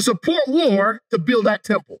to support war to build that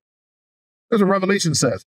temple. That's what Revelation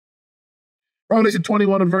says. Revelation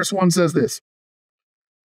 21 and verse 1 says this.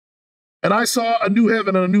 And I saw a new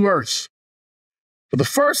heaven and a new earth. For the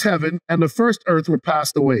first heaven and the first earth were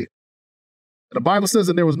passed away. And the Bible says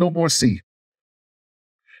that there was no more sea.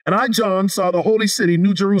 And I, John, saw the holy city,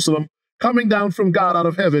 New Jerusalem, coming down from God out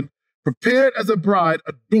of heaven, prepared as a bride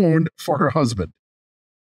adorned for her husband.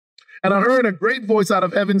 And I heard a great voice out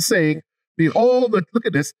of heaven saying, behold, look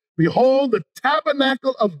at this, behold, the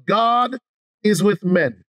tabernacle of God is with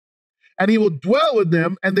men, and he will dwell with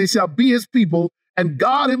them, and they shall be his people, and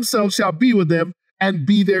God himself shall be with them and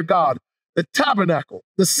be their God. The tabernacle,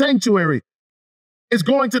 the sanctuary, is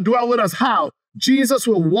going to dwell with us. How? Jesus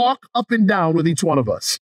will walk up and down with each one of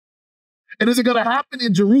us. And is it going to happen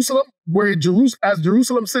in Jerusalem, as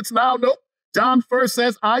Jerusalem sits now? Nope. John first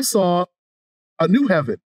says, I saw a new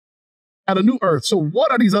heaven and a new earth. So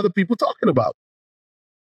what are these other people talking about?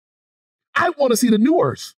 I want to see the new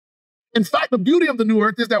earth. In fact, the beauty of the new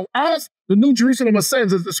earth is that as the new Jerusalem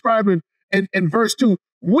ascends, as described in verse 2,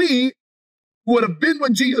 we who would have been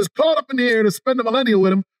with Jesus, caught up in the air to spend the millennium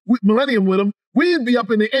with him, we'd be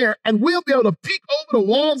up in the air, and we'll be able to peek over the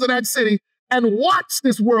walls of that city and watch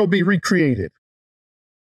this world be recreated.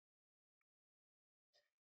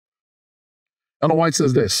 Ellen White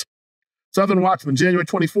says this, Southern Watchman, January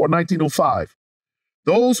 24, 1905.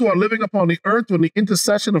 Those who are living upon the earth when the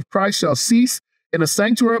intercession of Christ shall cease in the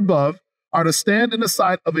sanctuary above are to stand in the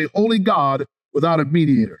sight of a holy God without a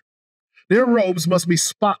mediator. Their robes must be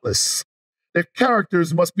spotless. Their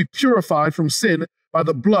characters must be purified from sin by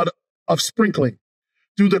the blood of sprinkling.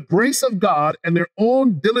 Through the grace of God and their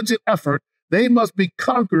own diligent effort, they must be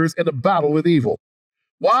conquerors in the battle with evil.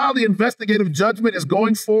 While the investigative judgment is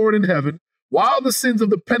going forward in heaven, while the sins of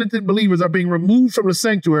the penitent believers are being removed from the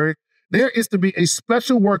sanctuary, there is to be a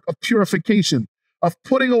special work of purification, of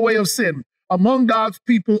putting away of sin among God's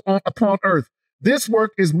people upon earth. This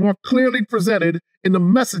work is more clearly presented in the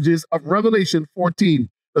messages of Revelation 14,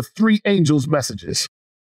 the three angels' messages.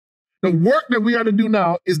 The work that we are to do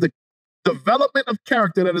now is the development of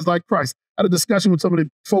character that is like Christ. I had a discussion with some of the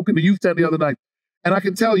folk in the youth tent the other night, and I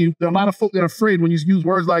can tell you there are a lot of folk that are afraid when you use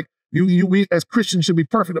words like we as Christians should be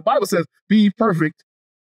perfect. The Bible says, be perfect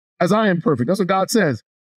as I am perfect. That's what God says.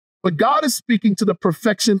 But God is speaking to the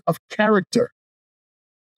perfection of character.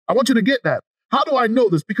 I want you to get that. How do I know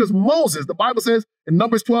this? Because Moses, the Bible says in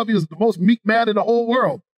Numbers 12, he was the most meek man in the whole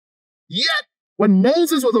world. Yet, when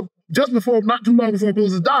Moses was, not too long before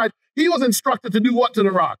Moses died, he was instructed to do what to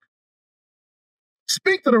the rock?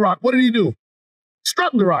 Speak to the rock. What did he do?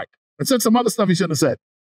 Struck the rock and said some other stuff he shouldn't have said.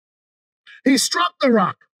 He struck the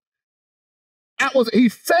rock. He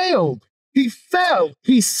failed. He fell.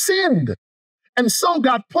 He sinned. And so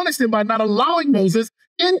God punished him by not allowing Moses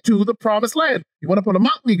into the promised land. He went up on a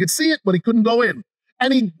mountain, he could see it, but he couldn't go in.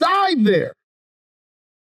 And he died there.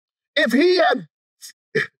 If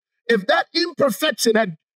that imperfection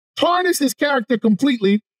had tarnished his character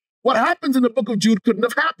completely, what happens in the book of Jude couldn't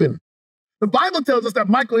have happened. The Bible tells us that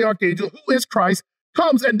Michael the archangel, who is Christ,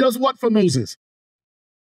 comes and does what for Moses?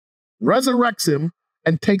 Resurrects him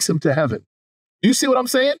and takes him to heaven. You see what I'm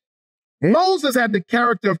saying? Moses had the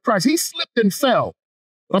character of Christ. He slipped and fell.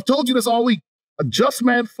 I've told you this all week. A just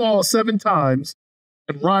man falls 7 times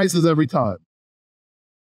and rises every time.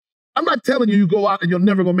 I'm not telling you go out and you're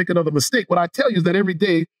never going to make another mistake. What I tell you is that every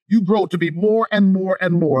day you grow to be more and more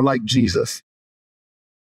and more like Jesus.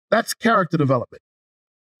 That's character development.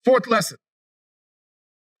 4th lesson.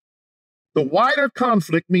 The wider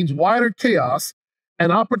conflict means wider chaos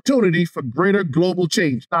and opportunity for greater global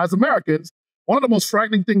change. Now, as Americans, one of the most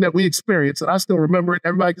frightening things that we experience, and I still remember it,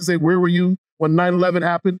 everybody can say, where were you when 9/11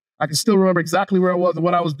 happened? I can still remember exactly where I was and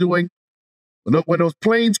what I was doing. When those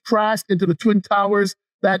planes crashed into the Twin Towers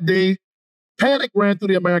that day, panic ran through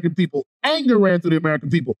the American people. Anger ran through the American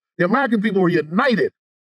people. The American people were united.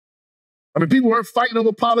 I mean, people weren't fighting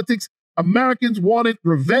over politics. Americans wanted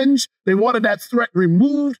revenge. They wanted that threat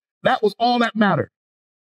removed. That was all that mattered.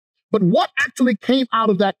 But what actually came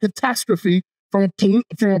out of that catastrophe from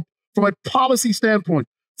a policy standpoint?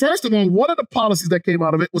 First of all, one of the policies that came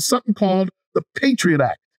out of it was something called the Patriot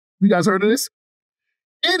Act. You guys heard of this?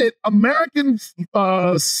 In it, American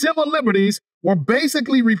civil liberties were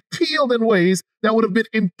basically repealed in ways that would have been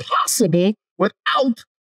impossible without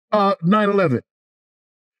 9/11.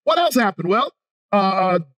 What else happened? Well,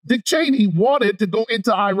 Dick Cheney wanted to go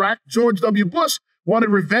into Iraq. George W. Bush wanted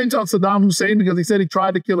revenge on Saddam Hussein because he said he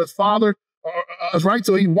tried to kill his father, right?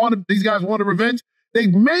 So these guys wanted revenge. They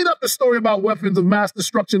made up the story about weapons of mass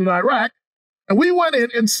destruction in Iraq, and we went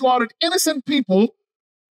in and slaughtered innocent people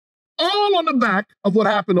all on the back of what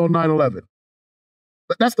happened on 9/11.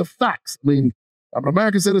 But that's the facts. I mean, I'm an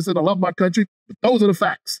American citizen. I love my country, but those are the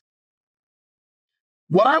facts.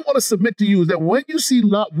 What I want to submit to you is that when you see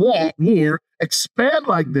war expand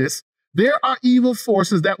like this, there are evil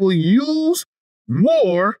forces that will use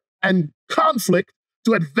war and conflict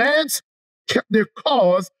to advance their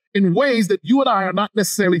cause in ways that you and I are not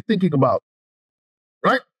necessarily thinking about,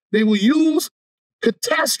 right? They will use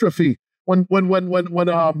catastrophe. When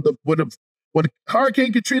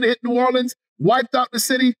Hurricane Katrina hit New Orleans, wiped out the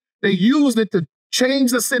city, they used it to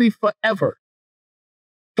change the city forever.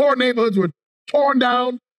 Poor neighborhoods were torn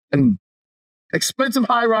down and expensive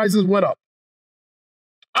high-rises went up.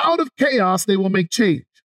 Out of chaos, they will make change.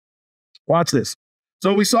 Watch this.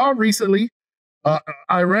 So we saw recently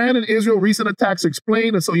Iran and Israel recent attacks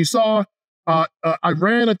explained. And so you saw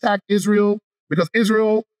Iran attack Israel because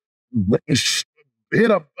Israel hit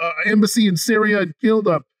an embassy in Syria and killed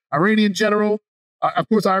an Iranian general. Of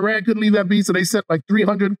course, Iran couldn't leave that be, so they sent like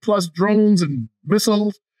 300 plus drones and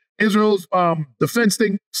missiles. Israel's defense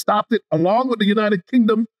thing stopped it, along with the United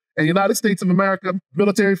Kingdom and United States of America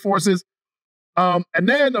military forces. And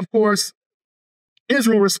then, of course,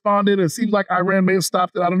 Israel responded. It seems like Iran may have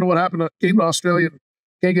stopped it. I don't know what happened. It came to Australia and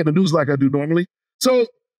Can't get the news like I do normally. So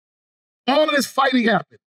all of this fighting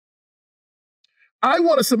happened. I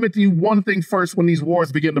want to submit to you one thing first when these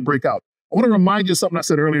wars begin to break out. I want to remind you of something I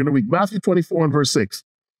said earlier in the week. Matthew 24 and verse 6.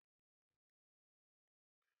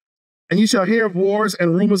 And you shall hear of wars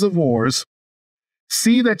and rumors of wars.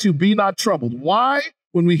 See that you be not troubled. Why,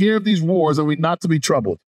 when we hear of these wars, are we not to be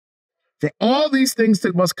troubled? For all these things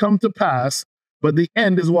that must come to pass, but the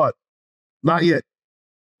end is what? Not yet.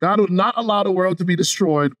 God would not allow the world to be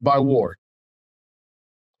destroyed by war.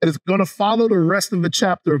 It is going to follow the rest of the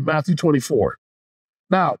chapter of Matthew 24.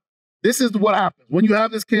 Now, this is what happens. When you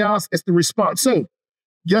have this chaos, it's the response. So,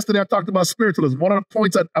 yesterday I talked about spiritualism. One of the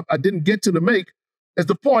points I didn't get to make is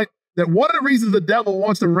the point that one of the reasons the devil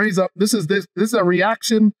wants to raise up, this is a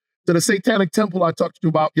reaction to the satanic temple I talked to you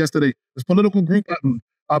about yesterday. This political group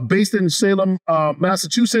based in Salem,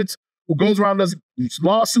 Massachusetts, who goes around does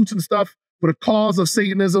lawsuits and stuff for the cause of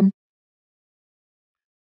Satanism.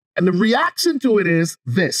 And the reaction to it is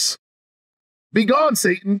this: be gone,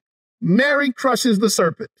 Satan. Mary crushes the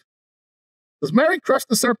serpent. Does Mary crush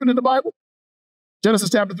the serpent in the Bible? Genesis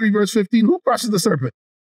chapter 3, verse 15. Who crushes the serpent?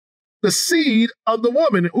 The seed of the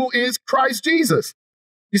woman, who is Christ Jesus.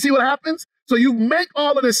 You see what happens? So you make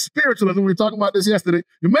all of this spiritualism. We were talking about this yesterday.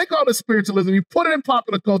 You make all this spiritualism. You put it in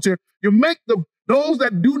popular culture. You make those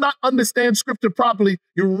that do not understand scripture properly,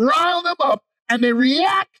 you rile them up and they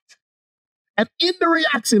react. And in the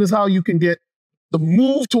reaction is how you can get the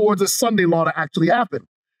move towards a Sunday law to actually happen.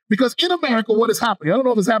 Because in America, what is happening? I don't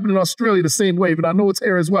know if it's happening in Australia the same way, but I know it's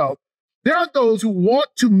here as well. There are those who want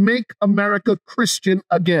to make America Christian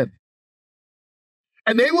again.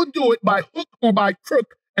 And they will do it by hook or by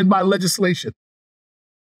crook and by legislation.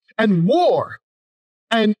 And war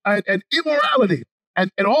and immorality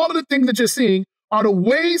and all of the things that you're seeing are the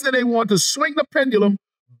ways that they want to swing the pendulum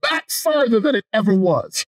back further than it ever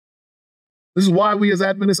was. This is why we as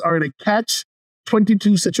Adventists are in a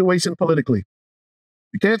catch-22 situation politically.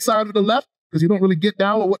 You can't side with the left because you don't really get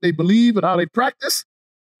down with what they believe and how they practice.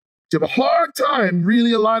 You have a hard time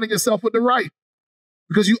really aligning yourself with the right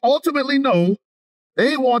because you ultimately know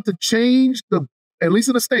they want to change at least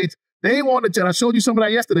in the States, they want to, and I showed you some of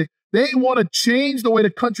that yesterday, they want to change the way the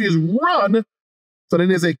country is run so that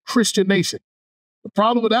it is a Christian nation. The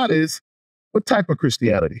problem with that is, what type of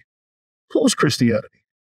Christianity? Whose Christianity?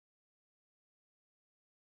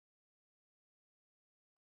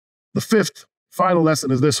 The fifth, final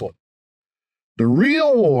lesson is this one. The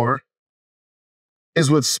real war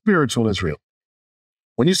is with spiritual Israel.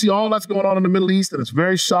 When you see all that's going on in the Middle East, and it's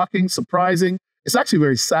very shocking, surprising, it's actually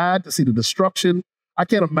very sad to see the destruction. I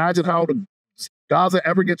can't imagine how Gaza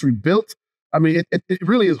ever gets rebuilt. I mean, it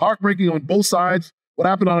really is heartbreaking on both sides. What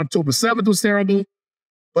happened on October 7th was terrible.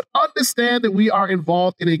 But understand that we are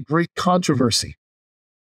involved in a great controversy.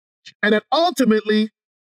 And that ultimately,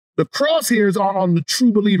 the crosshairs are on the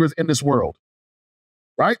true believers in this world.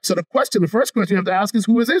 Right? So the first question you have to ask is,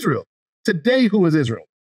 who is Israel? Today, who is Israel?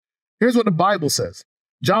 Here's what the Bible says.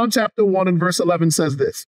 John chapter 1 and verse 11 says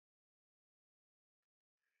this.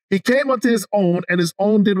 He came unto his own, and his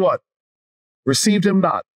own did what? Received him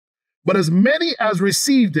not. But as many as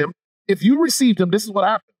received him, if you received him, this is what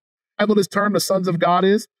happened. And what this term, the sons of God,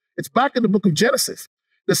 is? It's back in the book of Genesis.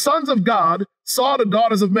 The sons of God saw the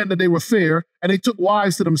daughters of men that they were fair, and they took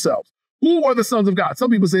wives to themselves. Who were the sons of God?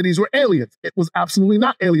 Some people say these were aliens. It was absolutely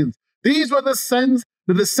not aliens. These were the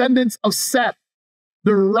descendants of Seth,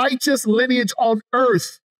 the righteous lineage on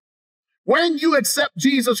earth. When you accept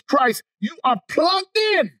Jesus Christ, you are plugged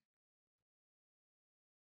in.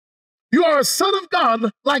 You are a son of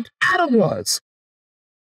God like Adam was.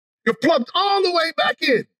 You're plugged all the way back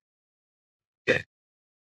in.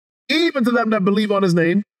 Even to them that believe on his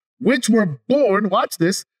name, which were born, watch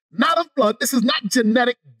this, not of blood. This is not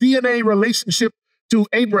genetic DNA relationship to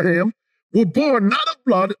Abraham. Were born not of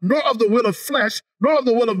blood, nor of the will of flesh, nor of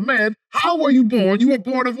the will of man. How were you born? You were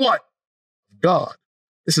born of what? God.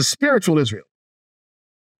 This is spiritual Israel.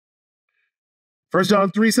 1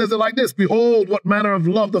 John 3 says it like this. Behold, what manner of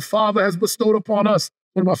love the Father has bestowed upon us.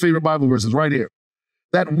 One of my favorite Bible verses right here.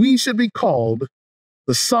 That we should be called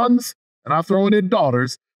the sons, and I'll throw in their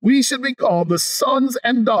daughters, we should be called the sons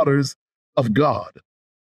and daughters of God.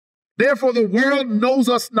 Therefore, the world knows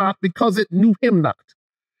us not because it knew him not.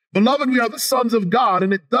 Beloved, we are the sons of God,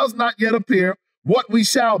 and it does not yet appear what we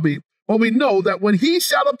shall be. But we know that when he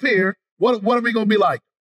shall appear, what are we going to be like?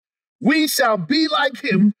 We shall be like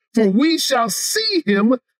him, for we shall see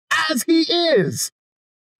him as he is.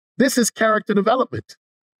 This is character development.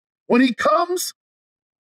 When he comes,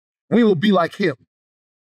 we will be like him.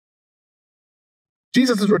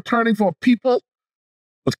 Jesus is returning for a people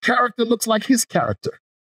whose character looks like his character.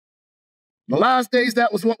 The last days,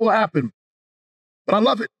 that was what will happen. But I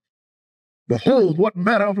love it. Behold, what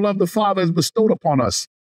manner of love the Father has bestowed upon us.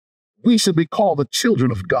 We should be called the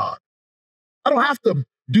children of God. I don't have to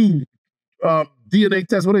do DNA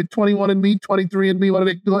tests. What are they, 21andMe, 23andMe, what do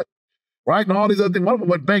they do it? Right? And all these other things. One of them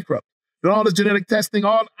went bankrupt. And all this genetic testing,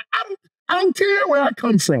 I don't care where I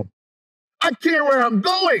come from. I care where I'm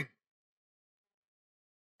going.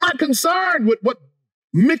 I'm not concerned with what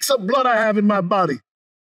mix of blood I have in my body.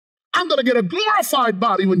 I'm going to get a glorified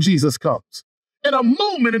body when Jesus comes. In a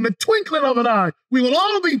moment, in the twinkling of an eye, we will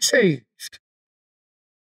all be changed.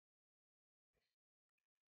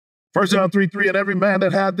 1 John 3:3, and every man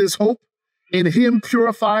that had this hope in him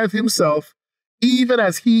purifieth himself, even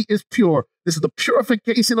as he is pure. This is the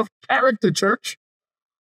purification of character, church.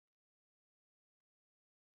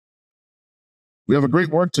 We have a great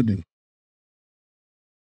work to do.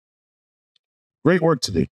 Great work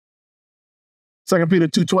to do. 2 Peter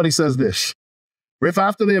 2:20 says this, for if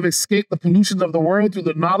after they have escaped the pollution of the world through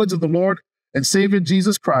the knowledge of the Lord and Savior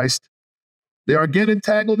Jesus Christ, they are again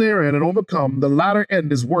entangled therein and overcome, the latter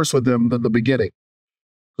end is worse for them than the beginning.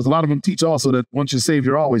 Because a lot of them teach also that once you're saved,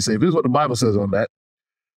 you're always saved. Here's what the Bible says on that.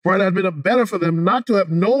 For it had been better for them not to have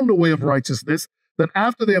known the way of righteousness than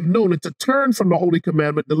after they have known it to turn from the holy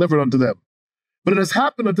commandment delivered unto them. But it has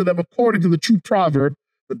happened unto them according to the true proverb,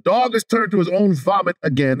 the dog is turned to his own vomit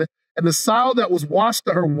again, and the sow that was washed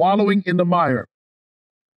to her wallowing in the mire.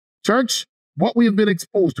 Church, what we have been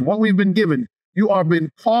exposed to, what we've been given, you are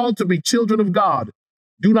being called to be children of God.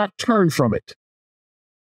 Do not turn from it.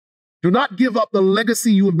 Do not give up the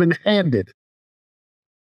legacy you have been handed.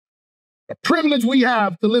 The privilege we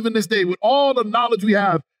have to live in this day with all the knowledge we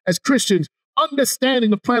have as Christians,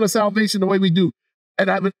 understanding the plan of salvation the way we do, and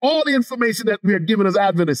having all the information that we are given as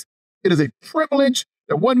Adventists, it is a privilege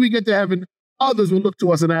that when we get to heaven, others will look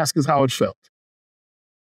to us and ask us how it felt.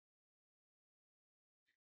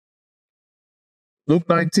 Luke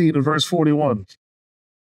 19 and verse 41.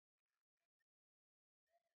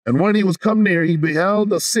 And when he was come near, he beheld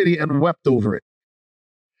the city and wept over it,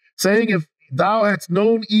 saying, if thou hadst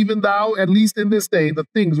known, even thou, at least in this day, the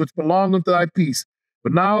things which belong unto thy peace,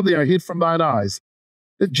 but now they are hid from thine eyes.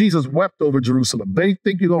 That Jesus wept over Jerusalem. They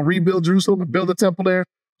think you're going to rebuild Jerusalem and build a temple there.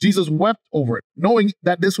 Jesus wept over it, knowing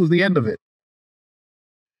that this was the end of it.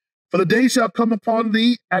 For the day shall come upon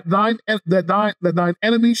thee that thine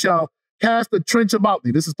enemy shall cast a trench about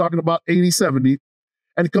thee. This is talking about 80, 70,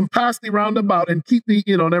 and compass thee round about and keep thee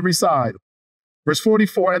in on every side. Verse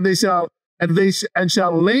 44, and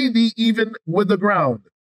shall lay thee even with the ground,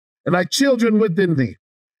 and thy children within thee,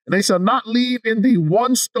 and they shall not leave in thee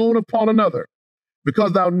one stone upon another,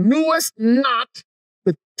 because thou knewest not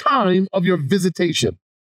the time of your visitation.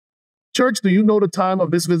 Church, do you know the time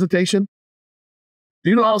of this visitation? Do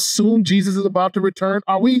you know how soon Jesus is about to return?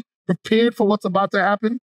 Are we prepared for what's about to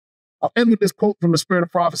happen? I'll end with this quote from the Spirit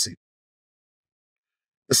of Prophecy.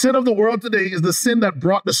 The sin of the world today is the sin that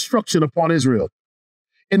brought destruction upon Israel.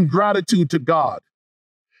 Ingratitude to God,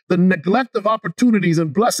 the neglect of opportunities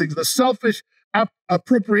and blessings, the selfish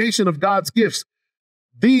appropriation of God's gifts.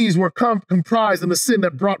 These were comprised in the sin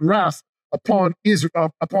that brought wrath upon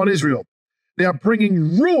Israel. They are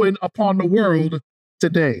bringing ruin upon the world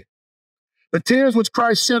today. The tears which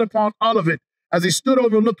Christ shed upon Olivet as he stood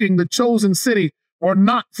overlooking the chosen city were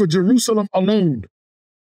not for Jerusalem alone.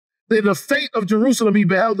 In the fate of Jerusalem, he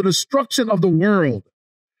beheld the destruction of the world.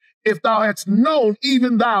 If thou hadst known,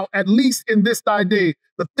 even thou, at least in this thy day,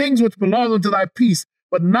 the things which belong unto thy peace,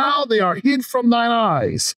 but now they are hid from thine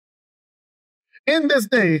eyes. In this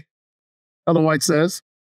day, Ellen White says,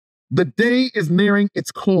 the day is nearing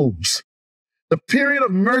its close. The period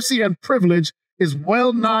of mercy and privilege is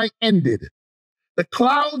well nigh ended. The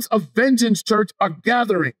clouds of vengeance, church, are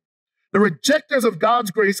gathering. The rejectors of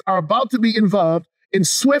God's grace are about to be involved in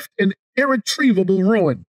swift and irretrievable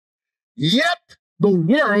ruin. Yet the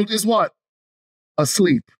world is what?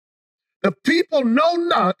 Asleep. The people know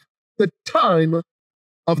not the time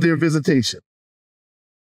of their visitation.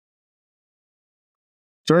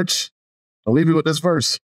 Church, I'll leave you with this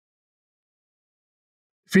verse.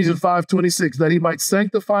 Ephesians 5:26, that he might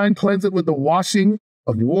sanctify and cleanse it with the washing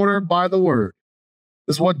of water by the word.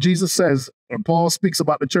 This is what Jesus says, and Paul speaks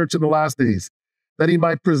about the church in the last days, that he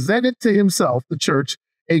might present it to himself, the church,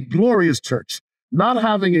 a glorious church, not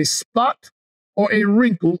having a spot or a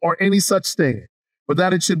wrinkle or any such thing, but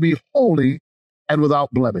that it should be holy and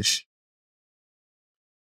without blemish.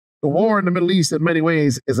 The war in the Middle East in many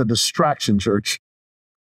ways is a distraction, church.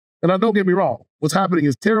 And now don't get me wrong, what's happening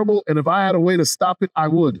is terrible, and if I had a way to stop it, I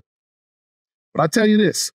would. But I tell you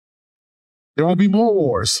this, there will be more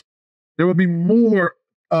wars. There will be more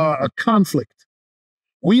conflict.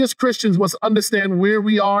 We as Christians must understand where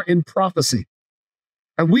we are in prophecy.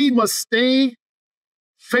 And we must stay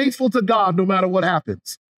faithful to God no matter what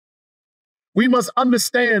happens. We must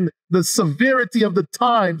understand the severity of the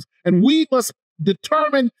times, and we must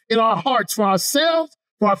determine in our hearts for ourselves,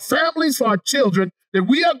 for our families, for our children, that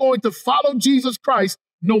we are going to follow Jesus Christ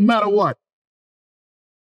no matter what.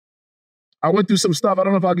 I went through some stuff. I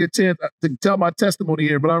don't know if I'll get a chance to tell my testimony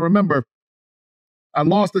here, but I remember I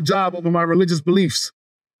lost a job over my religious beliefs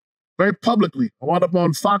very publicly. I wound up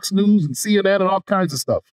on Fox News and CNN and all kinds of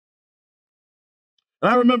stuff.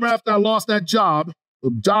 And I remember after I lost that job, the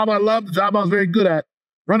job I loved, the job I was very good at,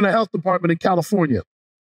 running a health department in California.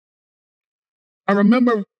 I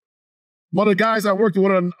remember one of the guys I worked with,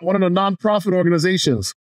 one of the nonprofit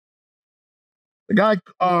organizations. The guy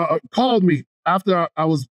called me after I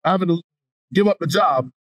was having to give up the job.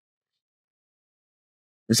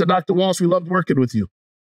 He said, "Dr. Walsh, we loved working with you."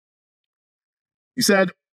 He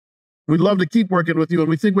said, "We'd love to keep working with you, and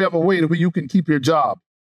we think we have a way that you can keep your job."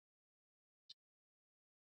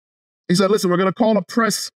 He said, "Listen, we're going to call a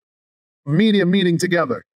press media meeting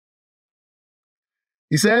together."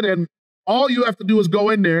 He said, "And all you have to do is go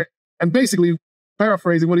in there," and basically,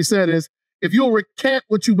 paraphrasing what he said is, "if you'll recant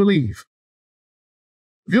what you believe,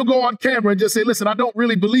 if you'll go on camera and just say, 'Listen, I don't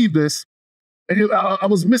really believe this, and I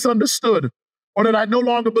was misunderstood, or that I no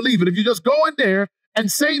longer believe it,' if you just go in there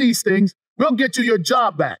and say these things, we'll get you your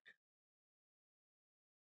job back."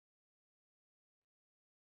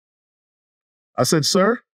 I said,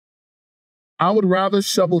 "Sir, I would rather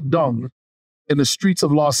shovel dung in the streets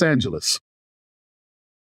of Los Angeles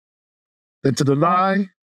than to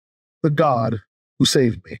deny the God who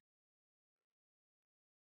saved me."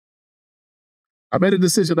 I made a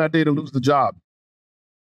decision that day to lose the job.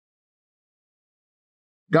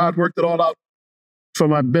 God worked it all out for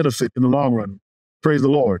my benefit in the long run. Praise the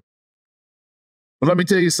Lord. But let me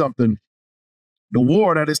tell you something. The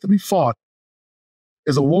war that is to be fought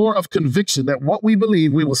is a war of conviction that what we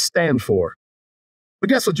believe we will stand for. But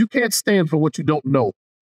guess what? You can't stand for what you don't know.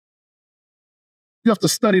 You have to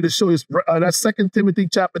study to show yourself. That's 2 Timothy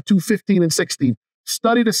chapter 2, 15 and 16.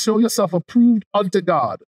 Study to show yourself approved unto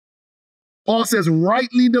God. Paul says,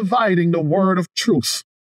 rightly dividing the word of truth.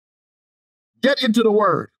 Get into the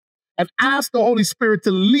word and ask the Holy Spirit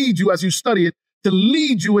to lead you as you study it, to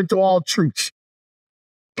lead you into all truth.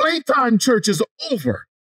 Playtime church is over.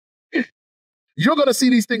 You're going to see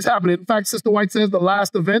these things happening. In fact, Sister White says the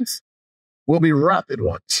last events will be rapid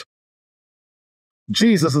ones.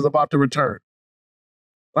 Jesus is about to return.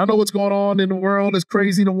 I know what's going on in the world is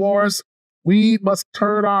crazy, the wars. We must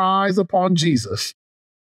turn our eyes upon Jesus.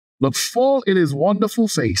 Look full in his wonderful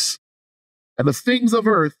face, and the things of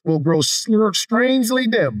earth will grow strangely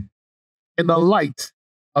dim in the light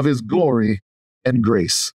of his glory and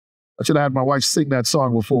grace. I should have had my wife sing that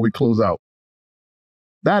song before we close out.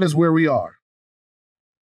 That is where we are.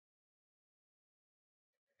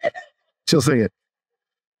 She'll sing it.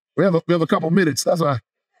 We have a couple minutes. That's why.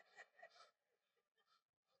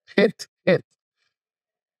 Hint.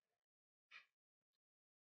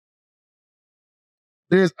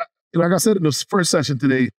 There's, like I said in the first session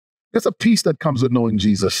today, there's a peace that comes with knowing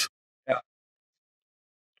Jesus. Yeah.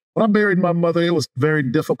 When I buried my mother, it was very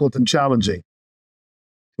difficult and challenging.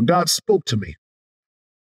 But God spoke to me.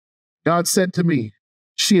 God said to me,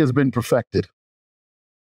 "She has been perfected."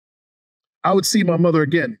 I would see my mother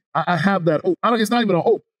again. I have that hope. It's not even a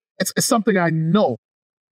hope. It's something I know,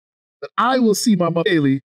 that I will see my mother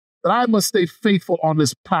daily, that I must stay faithful on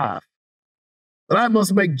this path, that I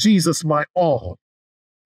must make Jesus my all,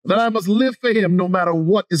 that I must live for him no matter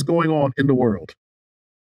what is going on in the world.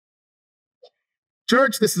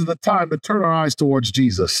 Church, this is the time to turn our eyes towards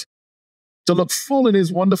Jesus, to look full in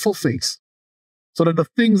his wonderful face, so that the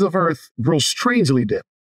things of earth grow strangely dim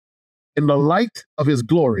in the light of his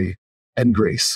glory and grace.